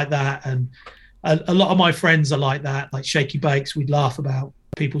kind of like that. And a lot of my friends are like that, like Shaky Bakes. We'd laugh about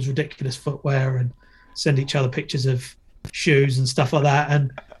people's ridiculous footwear and send each other pictures of shoes and stuff like that.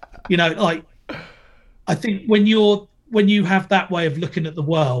 And, you know, like, I think when you have that way of looking at the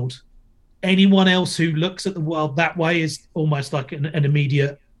world, anyone else who looks at the world that way is almost like an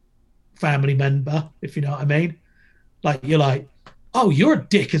immediate family member, if you know what I mean. Like you're like, oh, you're a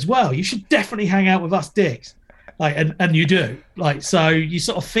dick as well. You should definitely hang out with us dicks. Like, and you do. Like, so you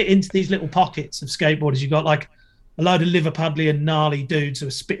sort of fit into these little pockets of skateboarders. You got like a load of Liverpudlian gnarly dudes who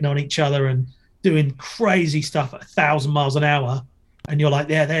are spitting on each other and doing crazy stuff at 1,000 miles an hour. And you're like,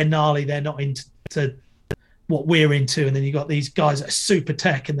 yeah, they're gnarly. They're not into what we're into. And then you got these guys that are super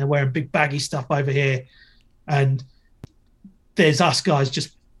tech and they're wearing big baggy stuff over here. And there's us guys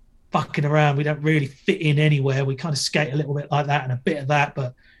just fucking around. We don't really fit in anywhere. We kind of skate a little bit like that and a bit of that,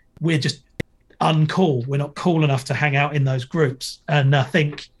 but we're just uncool. We're not cool enough to hang out in those groups. And I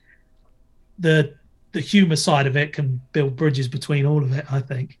think the humor side of it can build bridges between all of it, I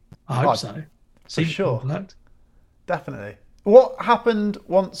think. I hope so. For sure. Definitely. What happened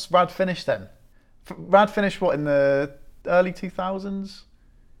once Rad finished then? Rad finished what, in the early 2000s?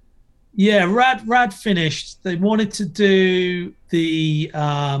 Yeah, Rad finished. They wanted to do the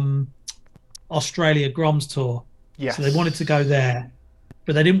Australia Groms tour. Yes. So they wanted to go there,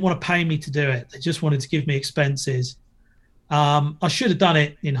 but they didn't want to pay me to do it. They just wanted to give me expenses. I should have done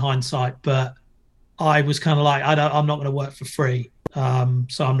it in hindsight, but I was kind of like, I'm not going to work for free, so I'm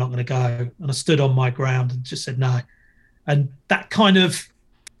not going to go. And I stood on my ground and just said no. And that kind of,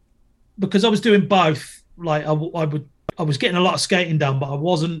 because I was doing both, like I was getting a lot of skating done, but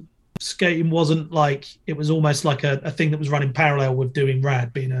skating wasn't like, it was almost like a thing that was running parallel with doing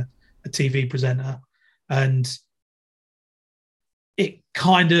Rad, being a TV presenter. And it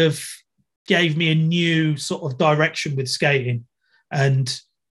kind of gave me a new sort of direction with skating. And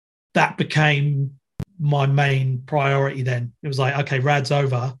that became my main priority then. It was like, okay, Rad's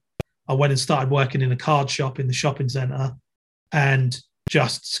over. I went and started working in a card shop in the shopping centre and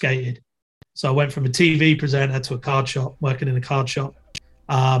just skated. So I went from a TV presenter to a card shop, working in a card shop.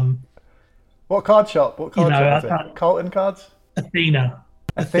 What card shop? What card shop was it? Carlton Cards? Athena.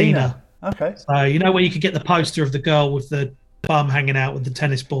 Okay. So you know where you could get the poster of the girl with the bum hanging out with the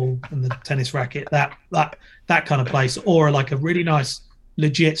tennis ball and the tennis racket, that kind of place, or like a really nice,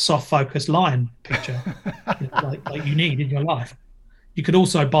 legit, soft focus lion picture, like you need in your life. You could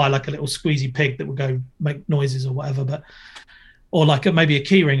also buy like a little squeezy pig that would go make noises or whatever, or like maybe a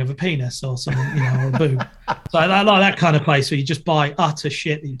keyring of a penis or something, you know, or a boob. So I like that kind of place where you just buy utter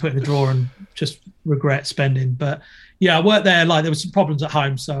shit that you put in a drawer and just regret spending. But yeah, I worked there. Like there was some problems at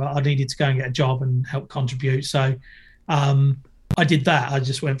home, so I needed to go and get a job and help contribute. So I did that. I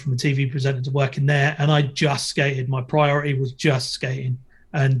just went from a TV presenter to working there, and I just skated. My priority was just skating,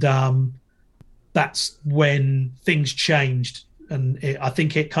 and that's when things changed. And I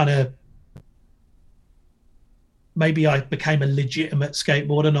think it kind of, maybe I became a legitimate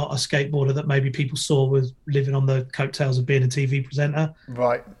skateboarder, not a skateboarder that maybe people saw was living on the coattails of being a TV presenter.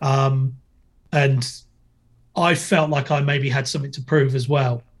 Right. And I felt like I maybe had something to prove as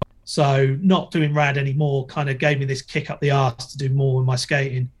well. So not doing Rad anymore kind of gave me this kick up the arse to do more with my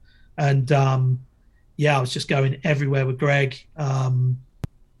skating. And I was just going everywhere with Greg,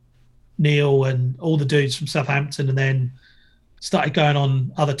 Neil and all the dudes from Southampton, and then started going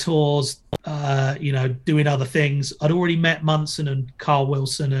on other tours, doing other things. I'd already met Munson and Carl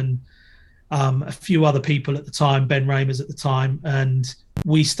Wilson and a few other people at the time, Ben Ramers at the time, and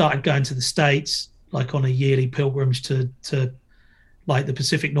we started going to the States like on a yearly pilgrimage to like the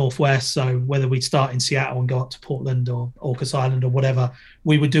Pacific Northwest. So whether we'd start in Seattle and go up to Portland or Orcas Island or whatever,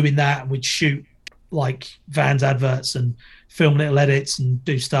 we were doing that, and we'd shoot like Vans adverts and film little edits and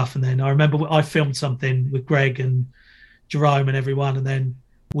do stuff. And then I remember I filmed something with Greg and Jerome and everyone, and then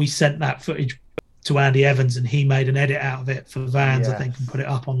we sent that footage to Andy Evans, and he made an edit out of it for Vans, I think, and put it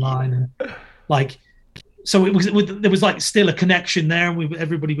up online. And like, so there was like still a connection there, and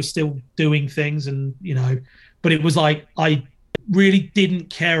everybody was still doing things, and but it was like I really didn't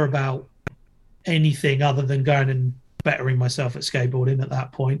care about anything other than going and bettering myself at skateboarding at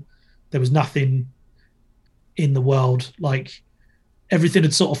that point. There was nothing in the world, like everything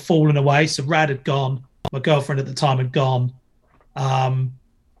had sort of fallen away. So Rad had gone, my girlfriend at the time had gone,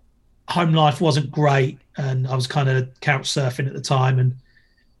 home life wasn't great, and I was kind of couch surfing at the time and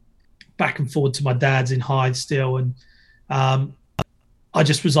back and forward to my dad's in Hyde still, and I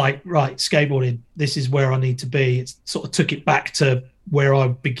just was like, right, skateboarding, this is where I need to be. It sort of took it back to where I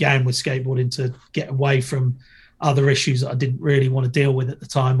began with skateboarding, to get away from other issues that I didn't really want to deal with at the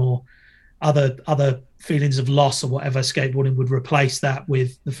time, or other feelings of loss or whatever. Skateboarding would replace that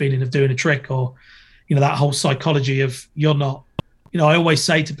with the feeling of doing a trick, or that whole psychology of you're not. I always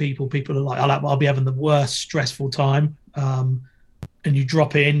say to people are like, I'll be having the worst stressful time, and you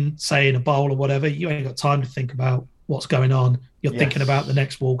drop in, say in a bowl or whatever, you ain't got time to think about what's going on. You're thinking about the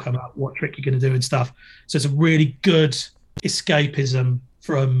next wall come out, what trick you're going to do and stuff. So it's a really good escapism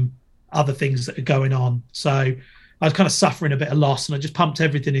from other things that are going on. So I was kind of suffering a bit of loss, and I just pumped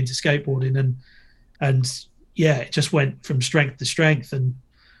everything into skateboarding, and it just went from strength to strength, and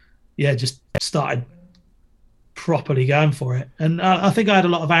just started properly going for it. And I think I had a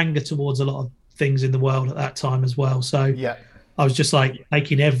lot of anger towards a lot of things in the world at that time as well. So I was just like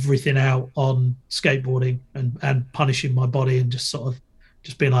taking everything out on skateboarding and punishing my body, and just sort of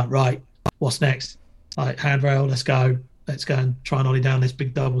just being like, right, what's next? Like, handrail, let's go and try and ollie down this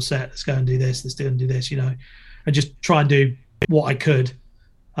big double set. Let's go and do this. Let's do and do this, and just try and do what I could.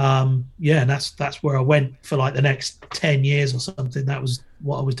 And that's where I went for like the next 10 years or something. That was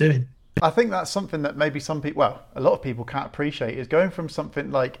what I was doing. I think that's something that maybe a lot of people can't appreciate, is going from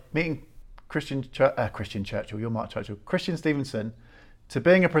something like meeting Christian Churchill, you're Marc Churchill, Christian Stevenson, to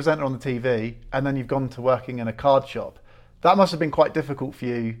being a presenter on the TV, and then you've gone to working in a card shop. That must have been quite difficult for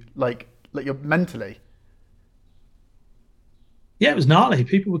you, like you're mentally. Yeah, it was gnarly.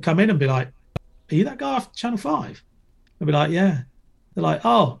 People would come in and be like, "Are you that guy off Channel 5?" I'd be like, "Yeah." They're like,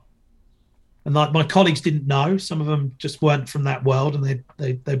 "Oh." And like my colleagues didn't know. Some of them just weren't from that world, and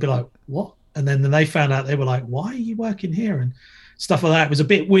they'd be like, "What?" And then they found out, they were like, "Why are you working here?" And stuff like that. It was a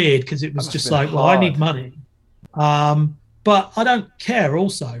bit weird, because it was just like, well, I need money, but I don't care.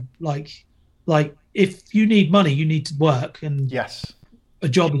 Also, like if you need money, you need to work, and a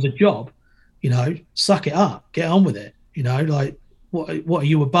job is a job. Suck it up, get on with it. Like what are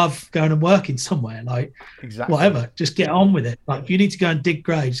you above going and working somewhere? Like whatever, just get on with it. Like if you need to go and dig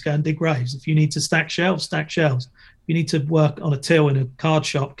graves, go and dig graves. If you need to stack shelves, stack shelves. If you need to work on a till in a card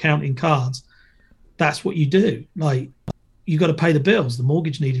shop counting cards, that's what you do. Like you got to pay the bills. The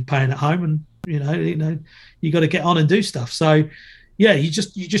mortgage needed paying at home, and you got to get on and do stuff. So you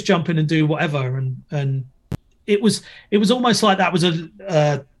just jump in and do whatever, and it was almost like that was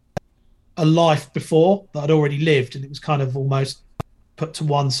a life before that I'd already lived, and it was kind of almost put to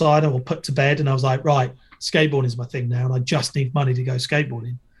one side or put to bed, and I was like, right, skateboarding is my thing now, and I just need money to go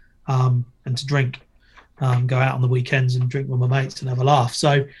skateboarding, and to drink, go out on the weekends and drink with my mates and have a laugh.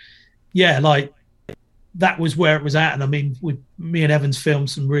 So like that was where it was at. And I mean, me and Evans filmed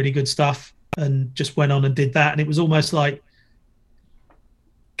some really good stuff, and just went on and did that, and it was almost like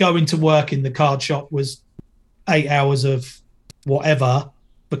going to work in the card shop was 8 hours of whatever,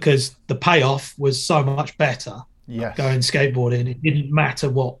 because the payoff was so much better. Going skateboarding, it didn't matter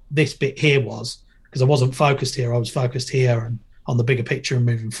what this bit here was, because I wasn't focused here. I was focused here and on the bigger picture and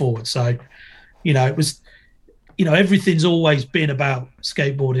moving forward. So it was everything's always been about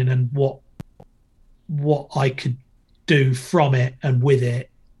skateboarding and what I could do from it and with it,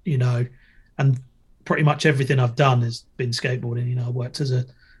 and pretty much everything I've done has been skateboarding. I worked as a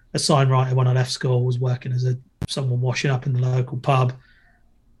sign writer when I left school, was working as someone washing up in the local pub.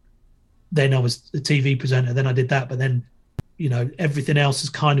 Then I was a TV presenter. Then I did that. But then, everything else has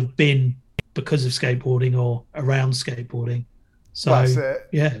kind of been because of skateboarding or around skateboarding. So,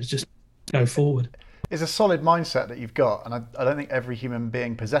 it was just go forward. It's a solid mindset that you've got. And I don't think every human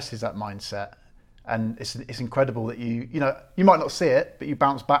being possesses that mindset. And it's incredible that you might not see it, but you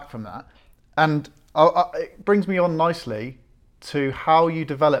bounce back from that. And it brings me on nicely to how you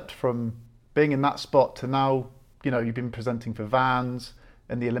developed from being in that spot to now, you've been presenting for Vans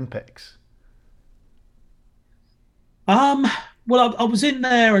and the Olympics. Well, I was in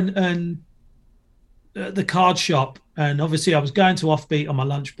there and the card shop, and obviously I was going to Offbeat on my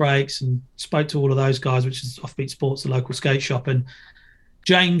lunch breaks and spoke to all of those guys, which is Offbeat Sports, the local skate shop. And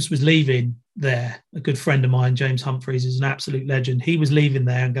James was leaving there. A good friend of mine, James Humphreys, is an absolute legend. He was leaving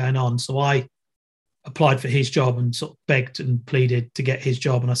there and going on. So I applied for his job and sort of begged and pleaded to get his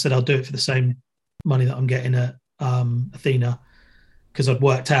job. And I said, I'll do it for the same money that I'm getting at Athena, because I'd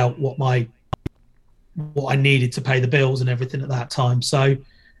worked out what I needed to pay the bills and everything at that time. So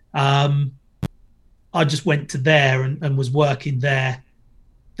I just went to there and was working there.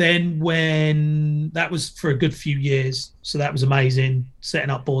 Then when that was for a good few years, so that was amazing,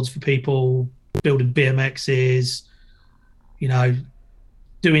 setting up boards for people, building BMXs,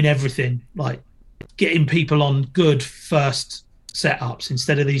 doing everything, like getting people on good first setups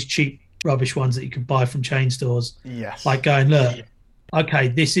instead of these cheap rubbish ones that you can buy from chain stores. Yes. Like going, look, okay,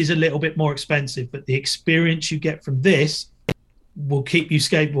 this is a little bit more expensive, but the experience you get from this will keep you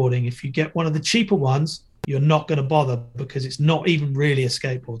skateboarding. If you get one of the cheaper ones, you're not going to bother because it's not even really a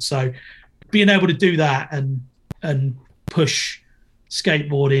skateboard. So being able to do that and push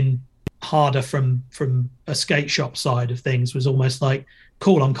skateboarding harder from a skate shop side of things was almost like,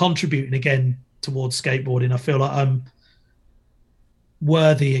 cool, I'm contributing again towards skateboarding. I feel like I'm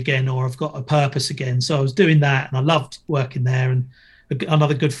worthy again, or I've got a purpose again. So I was doing that and I loved working there. And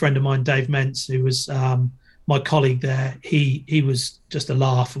another good friend of mine, Dave Mentz, who was my colleague there, he was just a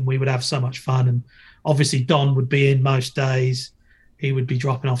laugh and we would have so much fun. And obviously Don would be in most days. He would be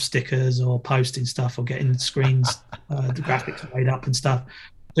dropping off stickers or posting stuff or getting screens, the graphics made up and stuff.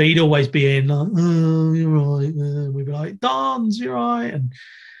 So he'd always be in like, oh, you're right. We'd be like, Don's, you're right. And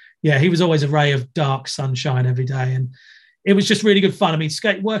yeah, he was always a ray of dark sunshine every day. And it was just really good fun. I mean,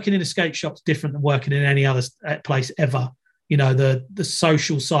 working in a skate shop is different than working in any other place ever. The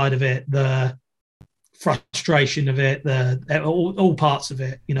social side of it, the frustration of it, all parts of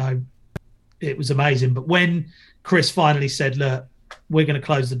it, it was amazing. But when Chris finally said, look, we're going to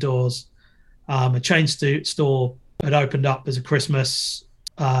close the doors, a chain store had opened up as a Christmas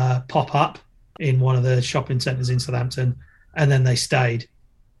pop-up in one of the shopping centres in Southampton, and then they stayed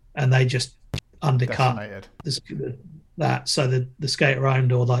and they just undercut that. So the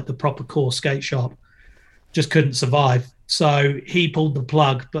skater-owned or like the proper core skate shop just couldn't survive. So he pulled the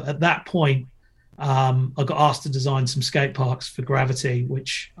plug. But at that point, I got asked to design some skate parks for Gravity,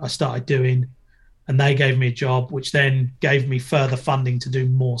 which I started doing, and they gave me a job, which then gave me further funding to do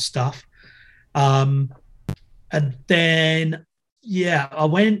more stuff. And then,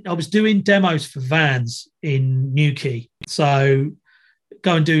 I was doing demos for Vans in Newquay. So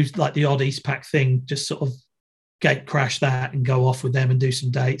go and do like the odd Eastpak thing, just sort of gate crash that and go off with them and do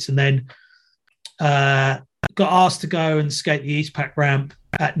some dates. And then got asked to go and skate the Eastpak ramp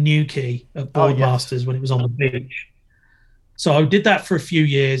at Newquay at Boardmasters when it was on the beach. So I did that for a few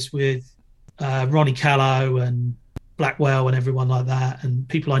years with Ronnie Callow and Blackwell and everyone like that, and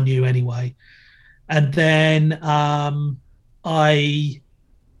people I knew anyway. And then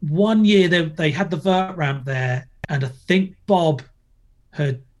one year they had the vert ramp there, and I think Bob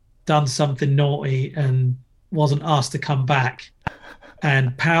had done something naughty and wasn't asked to come back.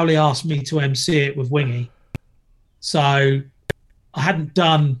 And Powley asked me to MC it with Wingy. So I hadn't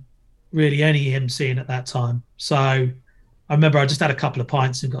done really any MCing at that time. So I remember I just had a couple of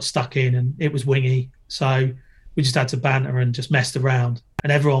pints and got stuck in, and it was Wingy. So we just had to banter and just messed around.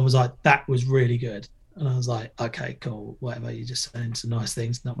 And everyone was like, that was really good. And I was like, okay, cool, whatever. You're just saying some nice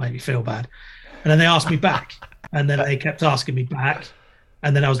things, not make me feel bad. And then they asked me back. And then they kept asking me back.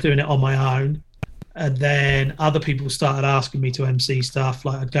 And then I was doing it on my own. And then other people started asking me to MC stuff.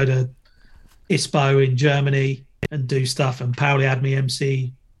 Like I'd go to ISPO in Germany and do stuff. And Pauli had me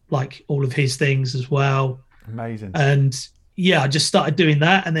MC like all of his things as well. Amazing. And I just started doing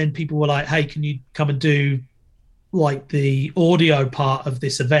that. And then people were like, hey, can you come and do like the audio part of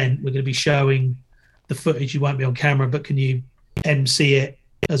this event? We're going to be showing the footage. You won't be on camera, but can you MC it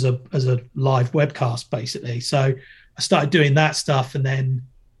as a live webcast, basically? So I started doing that stuff. And then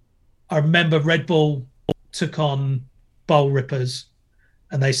I remember Red Bull took on Bowl Rippers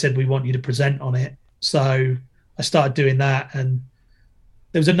and they said, we want you to present on it. So I started doing that. And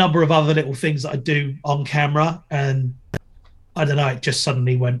there was a number of other little things that I do on camera. And I don't know, it just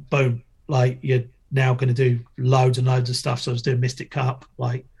suddenly went boom. Like you're now going to do loads and loads of stuff. So I was doing Mystic Cup.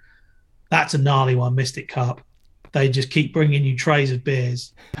 Like that's a gnarly one, Mystic Cup. They just keep bringing you trays of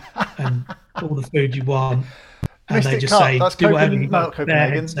beers and all the food you want. And Mystic they just Cup, say, that's do whatever you not want.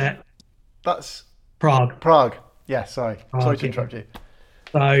 Copenhagen. That's Prague. Yeah, sorry. Prague, Sorry to interrupt you.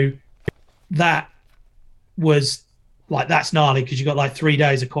 So that was like, that's gnarly because you got like 3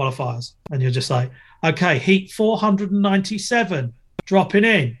 days of qualifiers and you're just like, Okay, heat 497, dropping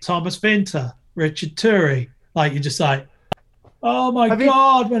in Thomas Vinter, Richard Turi. Like, you're just like, oh my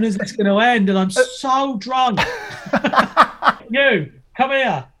God, when is this going to end? And I'm so drunk. You, come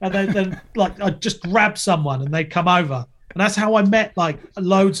here. And then like, I just grab someone and they come over. And that's how I met like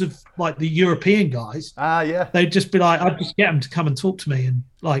loads of like the European guys. Yeah. They'd just be like, I'd just get them to come and talk to me and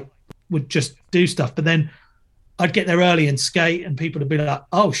like would just do stuff. But then I'd get there early and skate, and people would be like,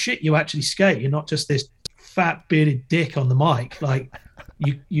 oh shit, you actually skate. You're not just this fat bearded dick on the mic. Like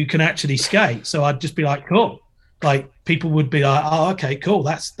you can actually skate. So I'd just be like, cool. Like people would be like, oh, okay, cool.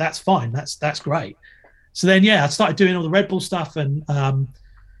 That's fine. That's great. So then, yeah, I started doing all the Red Bull stuff, and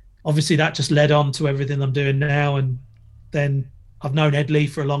obviously that just led on to everything I'm doing now. And then I've known Ed Lee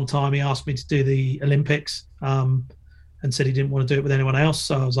for a long time. He asked me to do the Olympics and said he didn't want to do it with anyone else.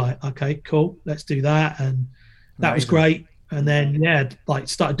 So I was like, okay, cool, let's do that. And that was great. And then, yeah, like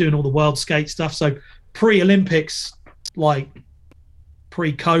started doing all the world skate stuff. So pre-Olympics, like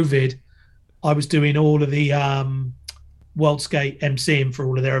pre-COVID, I was doing all of the world skate MCing for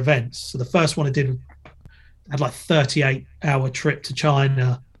all of their events. So the first one I did had like 38-hour trip to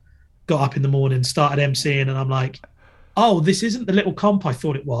China, got up in the morning, started MCing, and I'm like, oh, this isn't the little comp I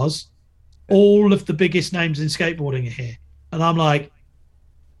thought it was. All of the biggest names in skateboarding are here. And I'm like,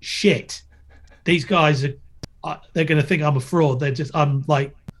 shit, these guys they're going to think I'm a fraud. I'm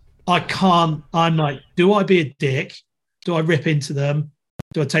like, I'm like, do I be a dick? Do I rip into them?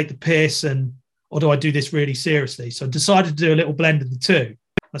 Do I take the piss? Or do I do this really seriously? So I decided to do a little blend of the two.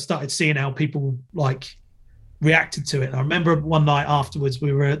 I started seeing how people like reacted to it. And I remember one night afterwards,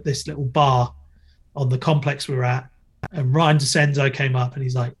 we were at this little bar on the complex we were at, and Ryan DeCenzo came up and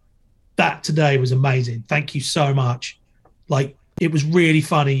he's like, that today was amazing. Thank you so much. Like, it was really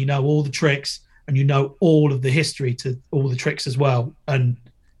funny. You know all the tricks and you know all of the history to all the tricks as well. And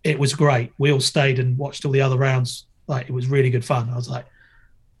it was great. We all stayed and watched all the other rounds. Like, it was really good fun. I was like,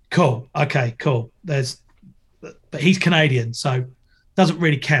 cool. Okay, cool. But he's Canadian, so doesn't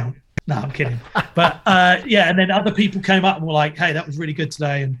really count. No, I'm kidding. But yeah, and then other people came up and were like, hey, that was really good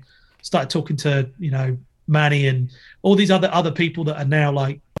today. And started talking to, Manny and all these other people that are now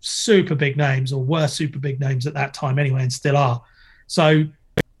like super big names, or were super big names at that time anyway, and still are. So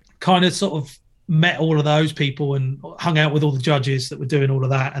kind of sort of met all of those people and hung out with all the judges that were doing all of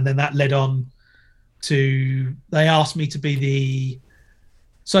that. And then that led on to, they asked me to be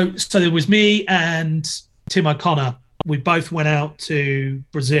so there was me and Tim O'Connor. We both went out to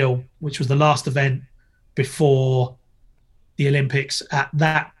Brazil, which was the last event before the Olympics at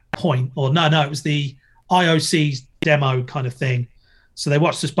that point. Or no, it was the IOC's demo kind of thing. So they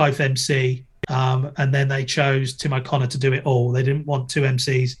watched us both MC, and then they chose Tim O'Connor to do it all. They didn't want two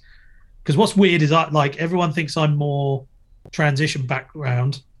MCs. Because what's weird is everyone thinks I'm more transition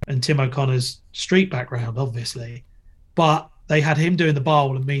background and Tim O'Connor's street background, obviously. But they had him doing the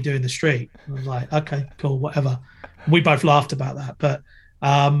bowl and me doing the street. I was like, okay, cool, whatever. We both laughed about that. But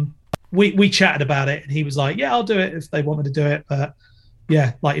we chatted about it, and he was like, yeah, I'll do it if they want me to do it. But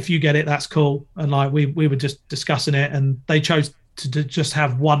yeah, like if you get it, that's cool. And like we were just discussing it, and they chose to just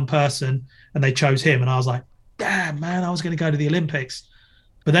have one person, and they chose him. And I was like, damn, man, I was going to go to the Olympics.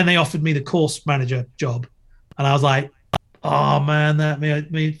 But then they offered me the course manager job. And I was like, oh man,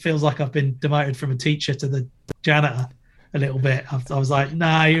 that feels like I've been demoted from a teacher to the janitor a little bit. I was like,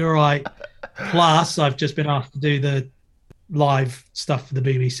 nah, you're right. Plus, I've just been asked to do the live stuff for the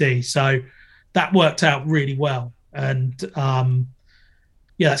BBC. So that worked out really well. And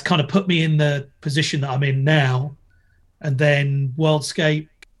yeah, that's kind of put me in the position that I'm in now. And then Worldscape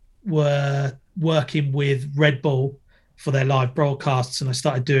were working with Red Bull for their live broadcasts, and I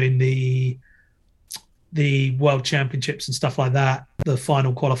started doing the World Championships and stuff like that, the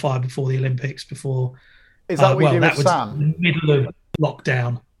final qualifier before the Olympics. Is that what you do with Sam? In the middle of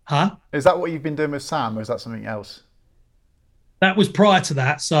lockdown. Huh? Is that what you've been doing with Sam, or is that something else? That was prior to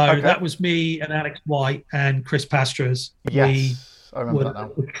that. So okay. That was me and Alex White and Chris Pastras. Yes, I remember that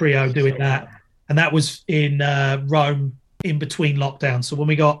now. The trio doing that. And that was in Rome in between lockdowns. So when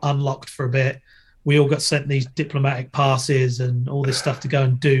we got unlocked for a bit, we all got sent these diplomatic passes and all this stuff to go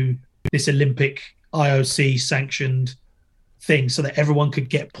and do this Olympic IOC sanctioned thing so that everyone could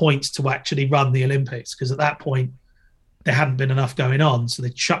get points to actually run the Olympics. Because at that point, there hadn't been enough going on. So they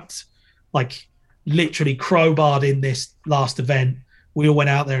chucked, like, literally crowbarred in this last event. We all went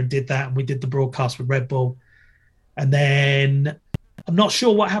out there and did that, and we did the broadcast with Red Bull. And then I'm not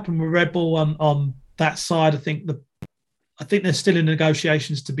sure what happened with Red Bull on that side. I think they're still in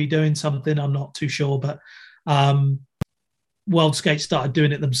negotiations to be doing something. I'm not too sure, but Worldscape started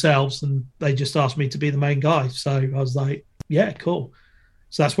doing it themselves, and they just asked me to be the main guy. So I was like, yeah, cool.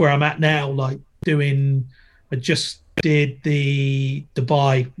 So that's where I'm at now, like I just did the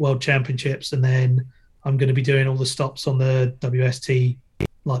Dubai World Championships, and then I'm going to be doing all the stops on the WST,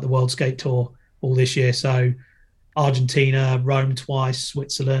 like the World Skate Tour, all this year. So Argentina, Rome twice,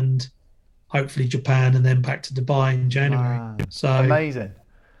 Switzerland, hopefully Japan, and then back to Dubai in January. Wow. So Amazing.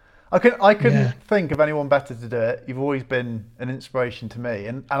 I couldn't think of anyone better to do it. You've always been an inspiration to me,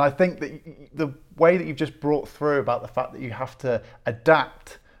 and I think that the way that you've just brought through about the fact that you have to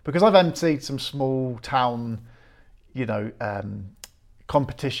adapt, because I've emceed some small town,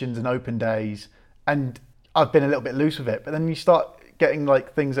 competitions and open days, and I've been a little bit loose with it. But then you start getting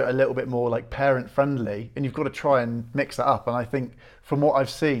like things that are a little bit more like parent friendly, and you've got to try and mix that up. And I think from what I've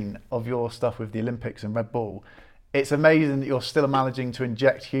seen of your stuff with the Olympics and Red Bull, it's amazing that you're still managing to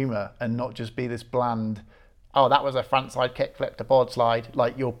inject humour and not just be this bland, oh, that was a frontside kickflip to board slide.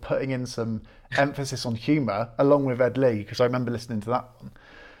 Like, you're putting in some emphasis on humour along with Ed Lee, because I remember listening to that one.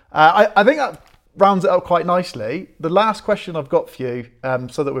 I think that rounds it up quite nicely. The last question I've got for you,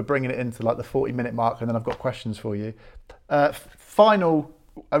 so that we're bringing it into like the 40-minute mark, and then I've got questions for you. A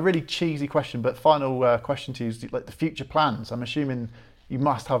really cheesy question, but final question to you is like the future plans. I'm assuming you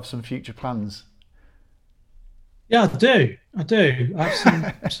must have some future plans. Yeah, I do. I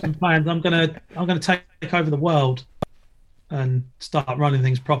have some plans. I'm gonna take over the world and start running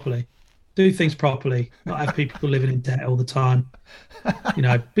things properly. Do things properly, not have people living in debt all the time.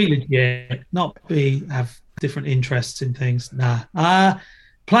 Be legit, not have different interests in things. Nah.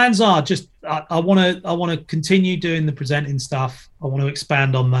 Plans are just I want to continue doing the presenting stuff. I want to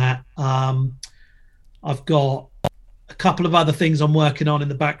expand on that. I've got a couple of other things I'm working on in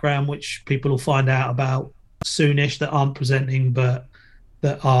the background, which people will find out about soonish, that aren't presenting but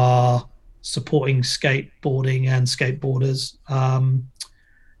that are supporting skateboarding and skateboarders.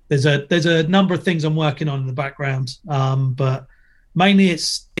 There's a number of things I'm working on in the background, but mainly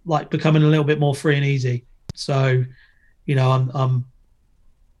it's like becoming a little bit more free and easy. So,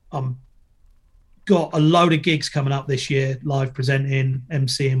 I'm got a load of gigs coming up this year, live presenting,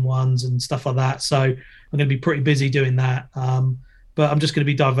 MCing ones and stuff like that. So I'm going to be pretty busy doing that. But I'm just going to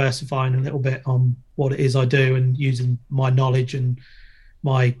be diversifying a little bit on what it is I do and using my knowledge and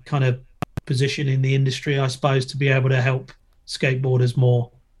my kind of position in the industry, I suppose, to be able to help skateboarders more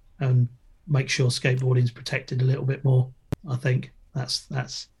and make sure skateboarding is protected a little bit more. I think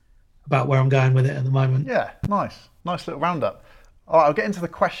that's about where I'm going with it at the moment. Yeah, nice little roundup. All right, I'll get into the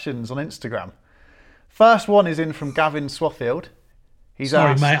questions on Instagram. First one is in from Gavin Swaffield.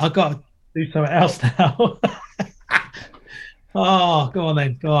 Sorry, mate, I've got to do something else now. Oh, go on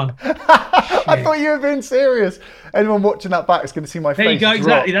then, go on. I thought you were being serious. Anyone watching that back is going to see my face. There you go, drop.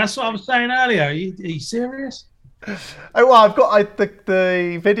 exactly. That's what I was saying earlier. Are you serious? Oh, well, I've got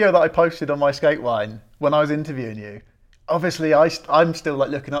the video that I posted on my Skatewine when I was interviewing you. Obviously, I'm still like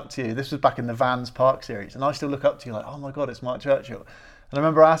looking up to you. This was back in the Vans Park series, and I still look up to you like, oh my God, it's Marc Churchill. And I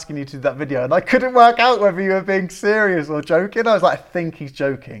remember asking you to do that video, and I couldn't work out whether you were being serious or joking. I was like, I think he's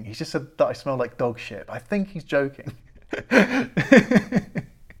joking. He's just said that I smell like dog shit. I think he's joking.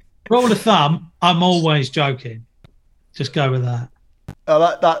 Rule of thumb, I'm always joking. Just go with that. Oh,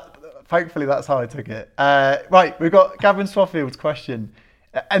 that thankfully that's how I took it. Right, we've got Gavin Swaffield's question,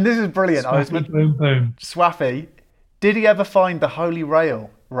 and this is brilliant. Boom, boom. Swaffy, did he ever find the Holy Rail?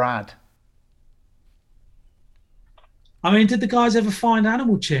 Rad. I mean, did the guys ever find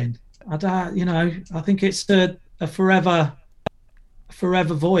Animal Chin? I think it's a forever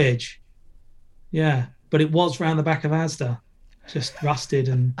voyage. Yeah, but it was round the back of Asda, just rusted,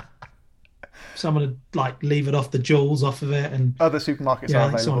 and someone had like levered off the jewels off of it, and other supermarkets are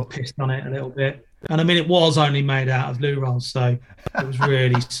available. Someone pissed on it a little bit, and I mean, it was only made out of loo rolls, so it was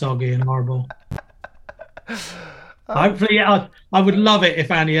really soggy and horrible. Hopefully, I would love it if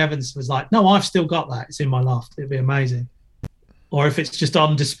Andy Evans was like, "No, I've still got that. It's in my loft. It'd be amazing." Or if it's just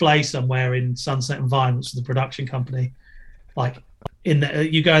on display somewhere in Sunset and Vine, which is the production company, like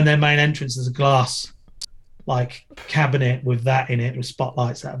you go in their main entrance, there's a glass like cabinet with that in it with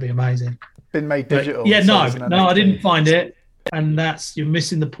spotlights. That'd be amazing. Been made digital. But, no, I didn't find it, and you're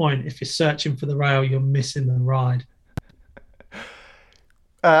missing the point. If you're searching for the rail, you're missing the ride.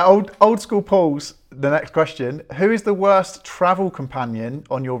 Old school Paul's the next question. Who is the worst travel companion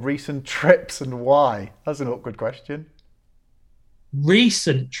on your recent trips and why? That's an awkward question.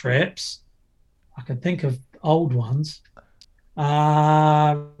 Recent trips, I can think of old ones.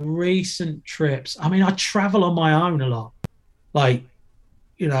 Recent trips. I mean, I travel on my own a lot. Like,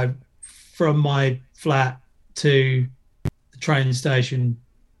 from my flat to the train station,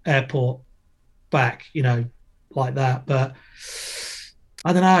 airport, back, like that. But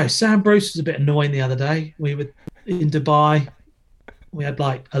I don't know. Sam Bruce was a bit annoying the other day. We were in Dubai. we had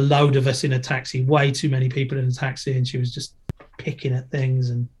like a load of us in a taxi, way too many people in a taxi, and she was just picking at things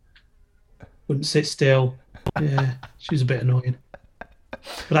and wouldn't sit still. Yeah, she was a bit annoying.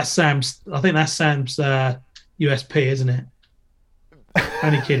 But that's Sam's. I think that's Sam's USP, isn't it?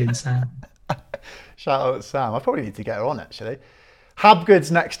 Only kidding, Sam. Shout out to Sam. I probably need to get her on actually.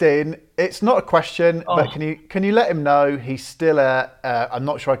 Habgood's next in. It's not a question, but can you let him know he's still I'm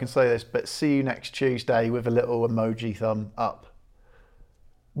not sure I can say this, but see you next Tuesday with a little emoji thumb up.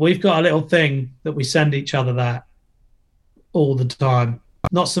 We've got a little thing that we send each other that all the time.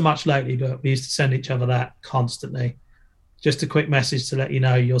 Not so much lately, but we used to send each other that constantly. Just a quick message to let you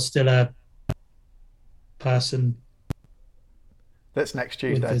know you're still a person. That's next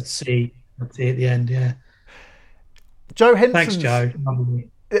Tuesday. With the C at the end, yeah. Joe Hinson's... Thanks, Joe.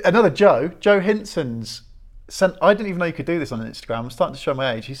 Another Joe. Joe Hinson's sent... I didn't even know you could do this on Instagram. I'm starting to show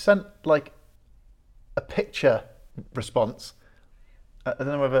my age. He sent like a picture response. I don't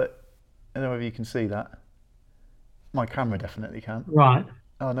know whether you can see that. My camera definitely can. Right.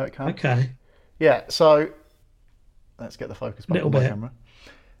 Oh, no, it can't. Okay. Yeah, so let's get the focus back on my camera.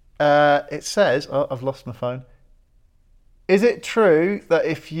 It says, I've lost my phone. Is it true that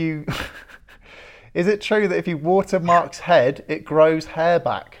if you water Mark's head, it grows hair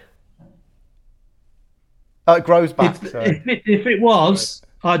back? It grows back. If it was,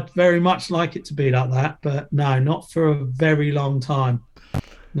 I'd very much like it to be like that, but no, not for a very long time.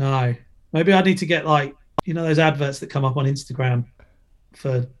 No. Maybe I need to get like, those adverts that come up on Instagram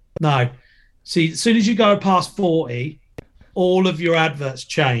for... No. See, as soon as you go past 40, all of your adverts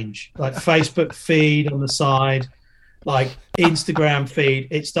change. Like Facebook feed on the side, like Instagram feed,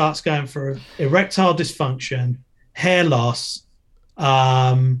 it starts going for erectile dysfunction, hair loss,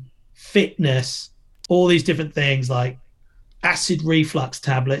 fitness, all these different things like acid reflux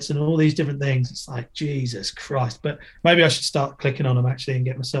tablets and all these different things. It's like, Jesus Christ. But maybe I should start clicking on them actually and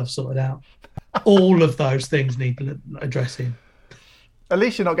get myself sorted out. All of those things need addressing. At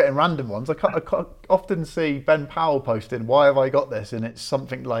least you're not getting random ones. I often see Ben Powell posting, "Why have I got this?" And it's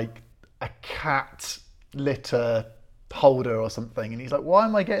something like a cat litter holder or something. And he's like, "Why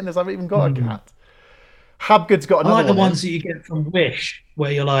am I getting this? I haven't even got a cat." Habgood's got another one. I like the ones that you get from Wish,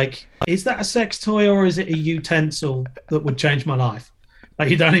 where you're like, is that a sex toy or is it a utensil that would change my life? Like,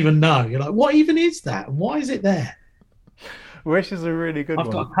 you don't even know. You're like, what even is that? Why is it there? Wish is a really good one.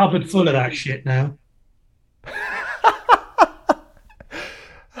 I've got a cupboard full of that shit now.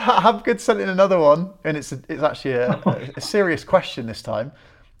 Habgood sent in another one, and it's actually a serious question this time.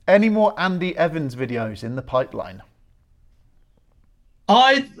 Any more Andy Evans videos in the pipeline?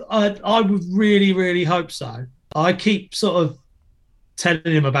 I would really, really hope so. I keep sort of telling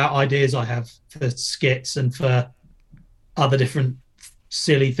him about ideas I have for skits and for other different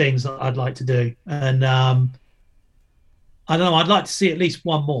silly things that I'd like to do. And I don't know, I'd like to see at least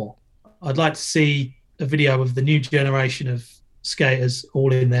one more. I'd like to see a video of the new generation of skaters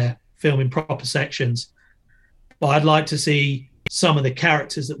all in there filming proper sections. But I'd like to see some of the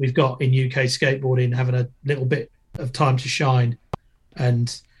characters that we've got in UK skateboarding having a little bit of time to shine.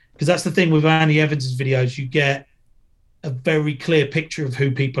 And because that's the thing with Andy Evans's videos, you get a very clear picture of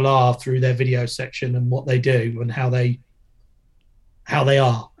who people are through their video section and what they do and how they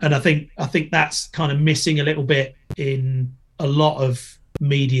are. And I think that's kind of missing a little bit in a lot of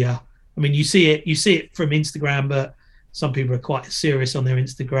media. I mean, you see it from Instagram, but some people are quite serious on their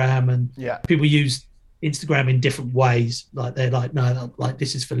Instagram, and people use Instagram in different ways. Like they're like, no, like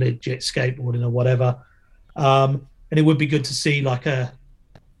this is for legit skateboarding or whatever. And it would be good to see like a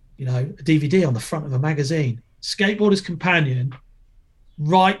DVD on the front of a magazine, Skateboarder's Companion,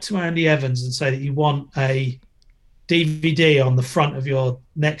 write to Andy Evans and say that you want a DVD on the front of your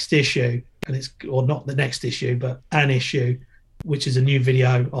next issue, or not the next issue, but an issue, which is a new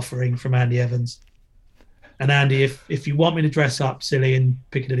video offering from Andy Evans. And Andy, if you want me to dress up silly in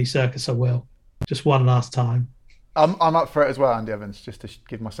Piccadilly Circus, I will. Just one last time. I'm up for it as well, Andy Evans, just to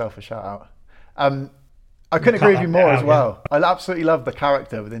give myself a shout out. I couldn't agree with you more as well. I absolutely love the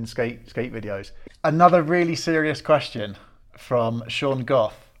character within skate videos. Another really serious question from Sean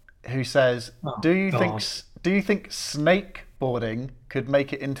Goff, who says, do you think snakeboarding could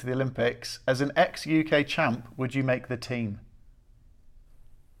make it into the Olympics? As an ex-UK champ, would you make the team?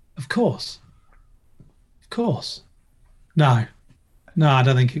 Of course. No, I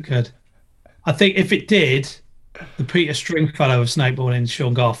don't think it could. I think if it did, the Peter Stringfellow of snakeboarding,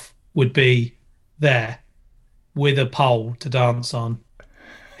 Sean Goff, would be there with a pole to dance on.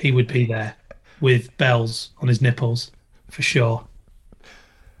 He would be there with bells on his nipples, for sure.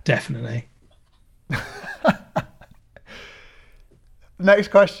 Definitely. Next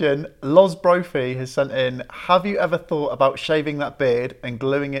question. Loz Brophy has sent in, have you ever thought about shaving that beard and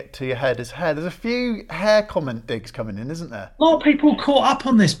gluing it to your head as hair? There's a few hair comment digs coming in, isn't there? A lot of people caught up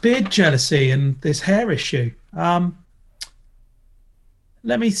on this beard jealousy and this hair issue. No,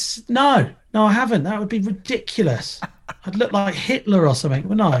 I haven't. That would be ridiculous. I'd look like Hitler or something,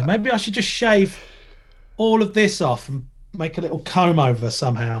 wouldn't I? Maybe I should just shave all of this off and make a little comb over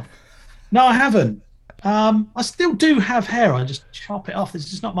somehow. No, I haven't. I still do have hair. I just chop it off. There's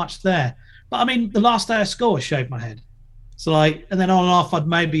just not much there. But I mean, the last day of school, I shaved my head. So and then on and off, I'd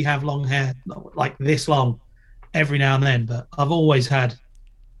maybe have long hair, like this long, every now and then. But I've always had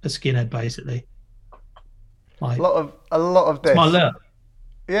a skinhead, basically. Like a lot of this. It's my look.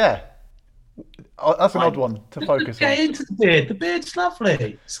 Yeah, that's an odd one to focus on. Get into the beard. The beard's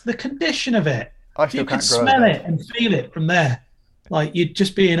lovely. It's the condition of it. I still you can't can grow smell it it and feel it from there. Like you'd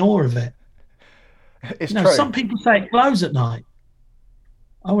just be in awe of it. It's true. Some people say it glows at night.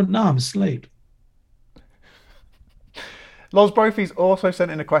 I wouldn't know. I'm asleep. Loz Brophy's also sent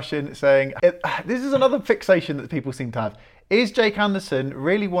in a question saying, this is another fixation that people seem to have. Is Jake Anderson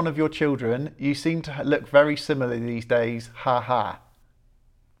really one of your children? You seem to look very similar these days. Ha ha.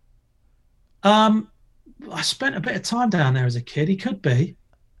 I spent a bit of time down there as a kid. He could be.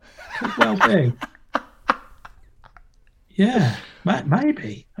 Could well be. Yeah,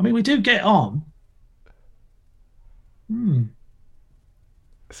 maybe. I mean, we do get on.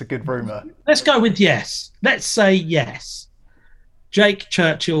 It's a good rumour. Let's go with yes. Let's say yes. Jake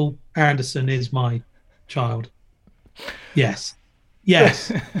Churchill Anderson is my child. Yes.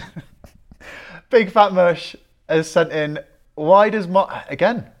 Yes. Big Fat Mush has sent in, why does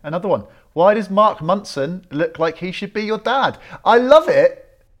another one. Why does Mark Munson look like he should be your dad? I love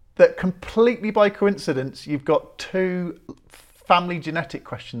it that completely by coincidence you've got two family genetic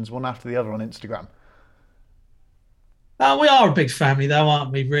questions, one after the other on Instagram. We are a big family, though,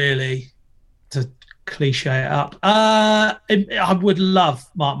 aren't we? Really, to cliche it up. I would love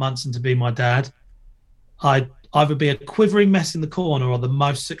Mark Munson to be my dad. I'd either be a quivering mess in the corner or the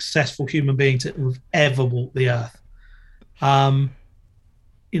most successful human being to have ever walked the earth. Back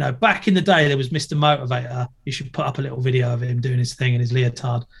in the day, there was Mr. Motivator. You should put up a little video of him doing his thing in his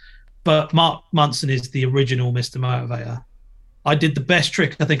leotard. But Mark Munson is the original Mr. Motivator. I did the best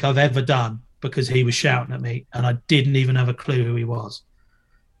trick I think I've ever done because he was shouting at me and I didn't even have a clue who he was.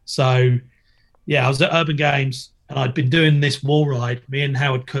 So, yeah, I was at Urban Games and I'd been doing this wall ride. Me and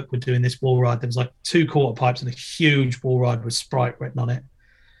Howard Cook were doing this wall ride. There was like 2 quarter pipes and a huge wall ride with Sprite written on it.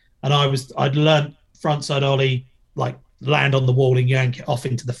 And I'd learned frontside ollie, like land on the wall and yank it off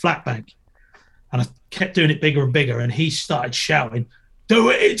into the flat bank. And I kept doing it bigger and bigger. And he started shouting, "Do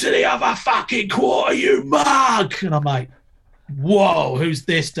it into the other fucking quarter, you mug!" And I'm like, whoa, who's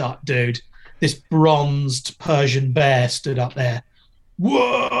this dude? This bronzed Persian bear stood up there.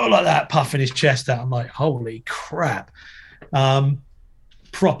 Whoa, like that, puffing his chest out. I'm like, holy crap.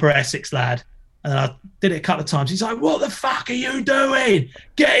 Proper Essex lad. And I did it a couple of times. He's like, what the fuck are you doing?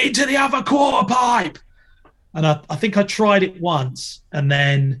 Get into the other quarter pipe. And I think I tried it once and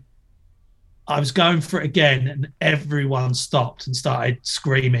then I was going for it again and everyone stopped and started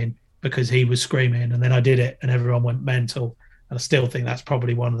screaming because he was screaming. And then I did it and everyone went mental. And I still think that's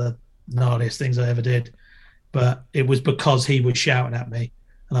probably one of the gnarliest things I ever did. But it was because he was shouting at me.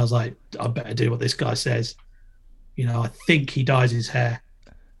 And I was like, I better do what this guy says. I think he dyes his hair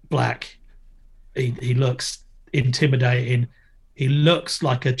black. He looks intimidating. He looks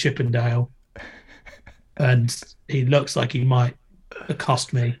like a Chippendale. And he looks like he might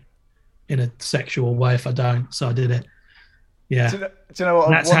accost me in a sexual way if I don't. So I did it. Yeah. Do you know what?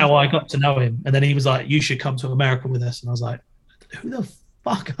 And that's how I got to know him. And then he was like, you should come to America with us. And I was like, who the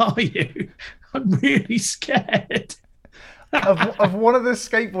fuck are you? I'm really scared. of one of the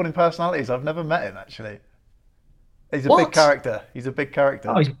skateboarding personalities. I've never met him, actually. He's a big character.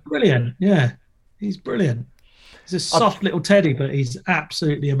 Oh, he's brilliant. Yeah. He's brilliant. He's a soft little teddy, but he's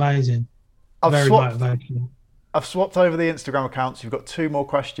absolutely amazing. Very motivational. I've swapped over the Instagram accounts. You've got 2 more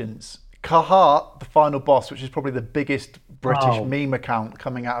questions. Carhart, the final boss, which is probably the biggest British meme account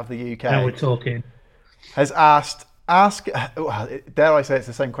coming out of the UK. Now we're talking. Has dare I say it's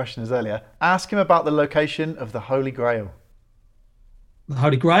the same question as earlier, ask him about the location of the Holy Grail. The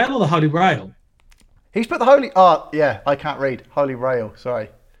Holy Grail or the Holy Rail? He's put the I can't read. Holy Rail, sorry.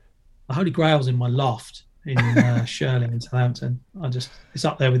 The Holy Grail's in my loft in Shirley in Southampton. It's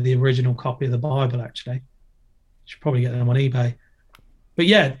up there with the original copy of the Bible, actually. Should probably get them on eBay. But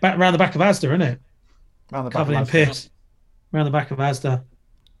yeah, around the back of Asda, isn't it? Covered in piss. Around the back of Asda.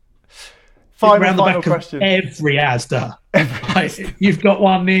 Final question. Every Asda. You've got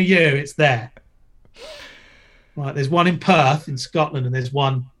one near you, it's there. Right, there's one in Perth in Scotland, and there's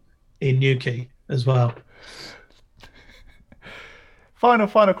one in Newquay as well.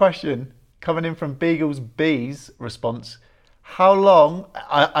 Final question coming in from Beagles B's response. How long?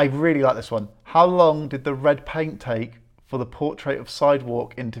 I really like this one. How long did the red paint take for the portrait of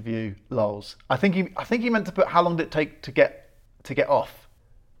sidewalk interview? Lols. I think he meant to put how long did it take to get off.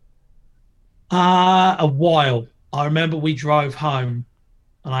 A while. I remember we drove home,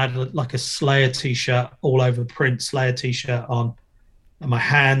 and I had like a Slayer t-shirt all over, print Slayer t-shirt on, and my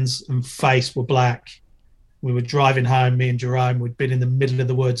hands and face were black. We were driving home, me and Jerome. We'd been in the middle of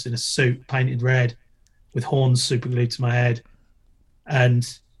the woods in a suit painted red with horns super glued to my head. And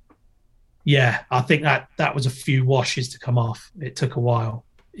yeah, I think that was a few washes to come off. It took a while.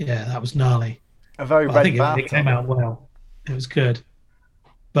 Yeah, that was gnarly. A very But red I think bath. it came out well. It was good.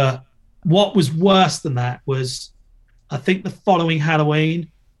 But what was worse than that was, I think the following Halloween,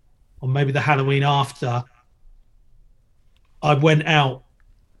 or maybe the Halloween after, I went out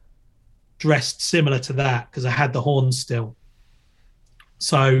dressed similar to that because I had the horns still.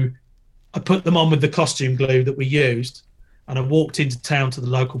 So I put them on with the costume glue that we used, and I walked into town to the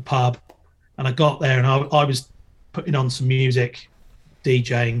local pub, and I got there and I was putting on some music,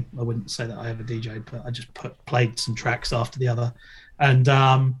 DJing. I wouldn't say that I ever DJed, but I just played some tracks after the other. And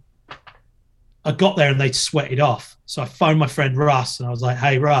I got there and they'd sweated off. So I phoned my friend Russ and I was like,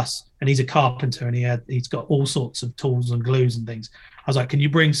 hey, Russ. And he's a carpenter and he's got all sorts of tools and glues and things. I was like, can you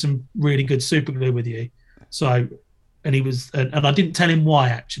bring some really good super glue with you? So, and he was, and I didn't tell him why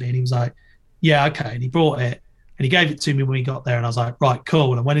actually. And he was like, yeah, okay. And he brought it and he gave it to me when we got there. And I was like, right,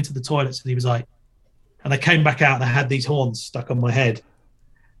 cool. And I went into the toilets and he was like, and I came back out and I had these horns stuck on my head.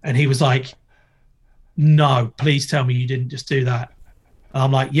 And he was like, no, please tell me you didn't just do that. And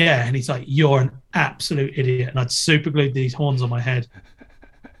I'm like, yeah. And he's like, you're an absolute idiot. And I'd super glued these horns on my head.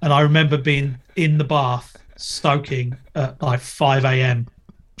 And I remember being in the bath, soaking at like 5 a.m,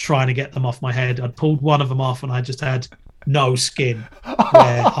 trying to get them off my head. I'd pulled one of them off and I just had no skin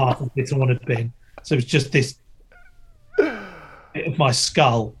where half of this one had been. So it was just this bit of my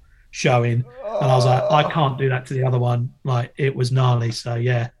skull showing. And I was like, I can't do that to the other one. Like, it was gnarly. So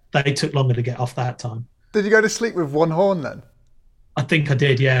yeah, they took longer to get off that time. Did you go to sleep with one horn then? I think I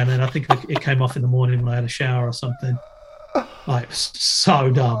did, yeah. And then I think it came off in the morning when I had a shower or something. Like,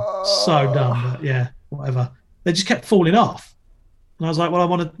 so dumb. But yeah, whatever. They just kept falling off. And I was like, well, I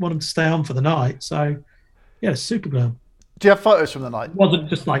want them to stay on for the night. So yeah, super glue. Do you have photos from the night? It wasn't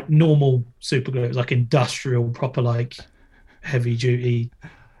just like normal super glue. It was like industrial, proper, like heavy duty,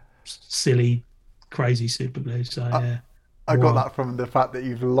 silly, crazy super glue. So yeah. I got that from the fact that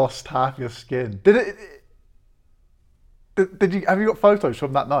you've lost half your skin. Did you have you got photos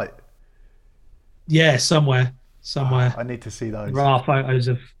from that night? Yeah, somewhere. I need to see those. There are photos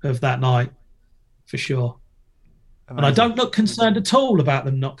of that night for sure. Amazing. And I don't look concerned at all about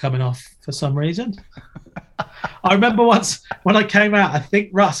them not coming off for some reason. I remember once when I came out, I think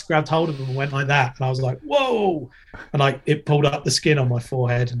Russ grabbed hold of them and went like that. And I was like, whoa. And like it pulled up the skin on my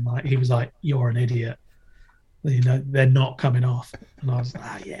forehead. And like he was like, you're an idiot. You know, they're not coming off. And I was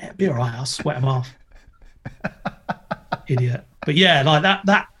like, yeah, it'll be all right. I'll sweat them off. Idiot. But yeah, like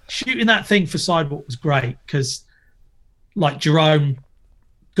that shooting that thing for Sidewalk was great because like Jerome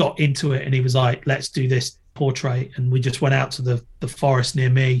got into it and he was like, let's do this portrait. And we just went out to the forest near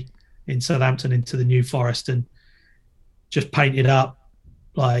me in Southampton into the New Forest and just painted up,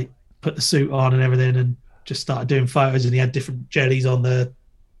 like put the suit on and everything and just started doing photos. And he had different jellies on the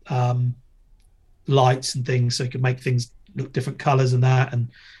lights and things so he could make things look different colors and that. And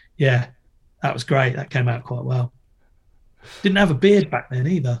yeah, that was great. That came out quite well. Didn't have a beard back then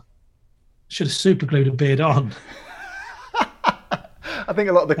either. Should have super glued a beard on. I think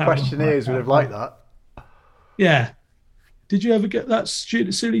a lot of the questionnaires would have liked that. Yeah. Did you ever get that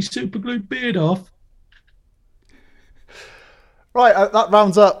silly super glued beard off? Right, that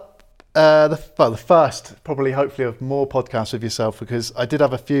rounds up the first, probably hopefully of more podcasts with yourself, because I did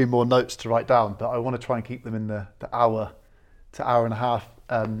have a few more notes to write down, but I want to try and keep them in the hour to hour and a half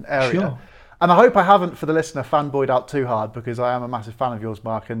area. Sure. And I hope I haven't, for the listener, fanboyed out too hard, because I am a massive fan of yours,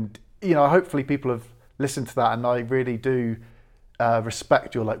 Mark. And, you know, hopefully people have listened to that, and I really do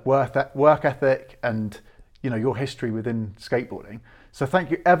respect your like work ethic and, you know, your history within skateboarding. So thank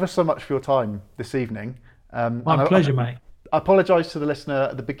you ever so much for your time this evening. My pleasure, mate. I apologise to the listener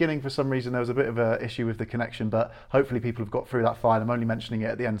at the beginning. For some reason, there was a bit of an issue with the connection, but hopefully people have got through that fine. I'm only mentioning it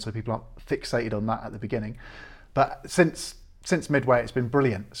at the end so people aren't fixated on that at the beginning. But since Midway, it's been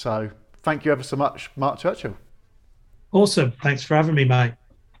brilliant. So thank you ever so much, Marc Churchill. Awesome. Thanks for having me, mate.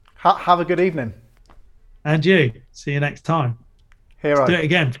 Have a good evening. And you. See you next time. Hero. Let's do it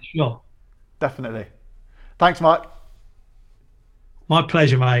again, for sure. Definitely. Thanks, Mark. My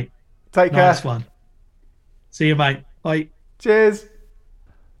pleasure, mate. Take care. Nice one. See you, mate. Bye. Cheers.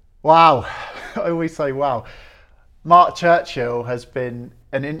 Wow. I always say wow. Marc Churchill has been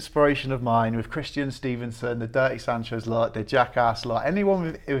an inspiration of mine with Christian Stevenson, the Dirty Sanchos lot, the Jackass lot,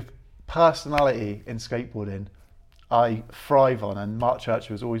 anyone with personality in skateboarding, I thrive on. And Marc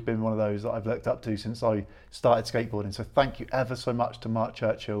Churchill has always been one of those that I've looked up to since I started skateboarding. So thank you ever so much to Marc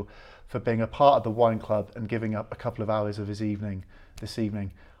Churchill for being a part of the Wine Club and giving up a couple of hours of his evening this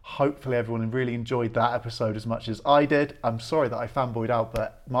evening. Hopefully everyone really enjoyed that episode as much as I did. I'm sorry that I fanboyed out,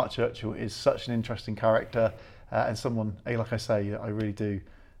 but Marc Churchill is such an interesting character and someone, like I say, I really do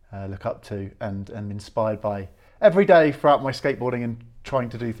look up to and am inspired by every day throughout my skateboarding and trying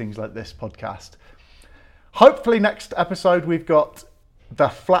to do things like this podcast. Hopefully next episode we've got the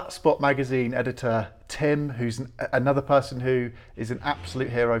Flat Spot magazine editor Tim, who's another person who is an absolute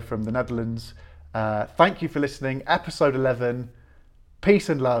hero from the Netherlands. Thank you for listening. Episode 11. Peace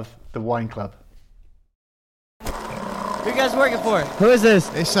and love, the Wine Club. Who you guys working for? Who is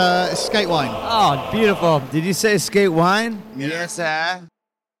this? It's Skate Wine. Oh, beautiful. Did you say skate wine? Yes, sir.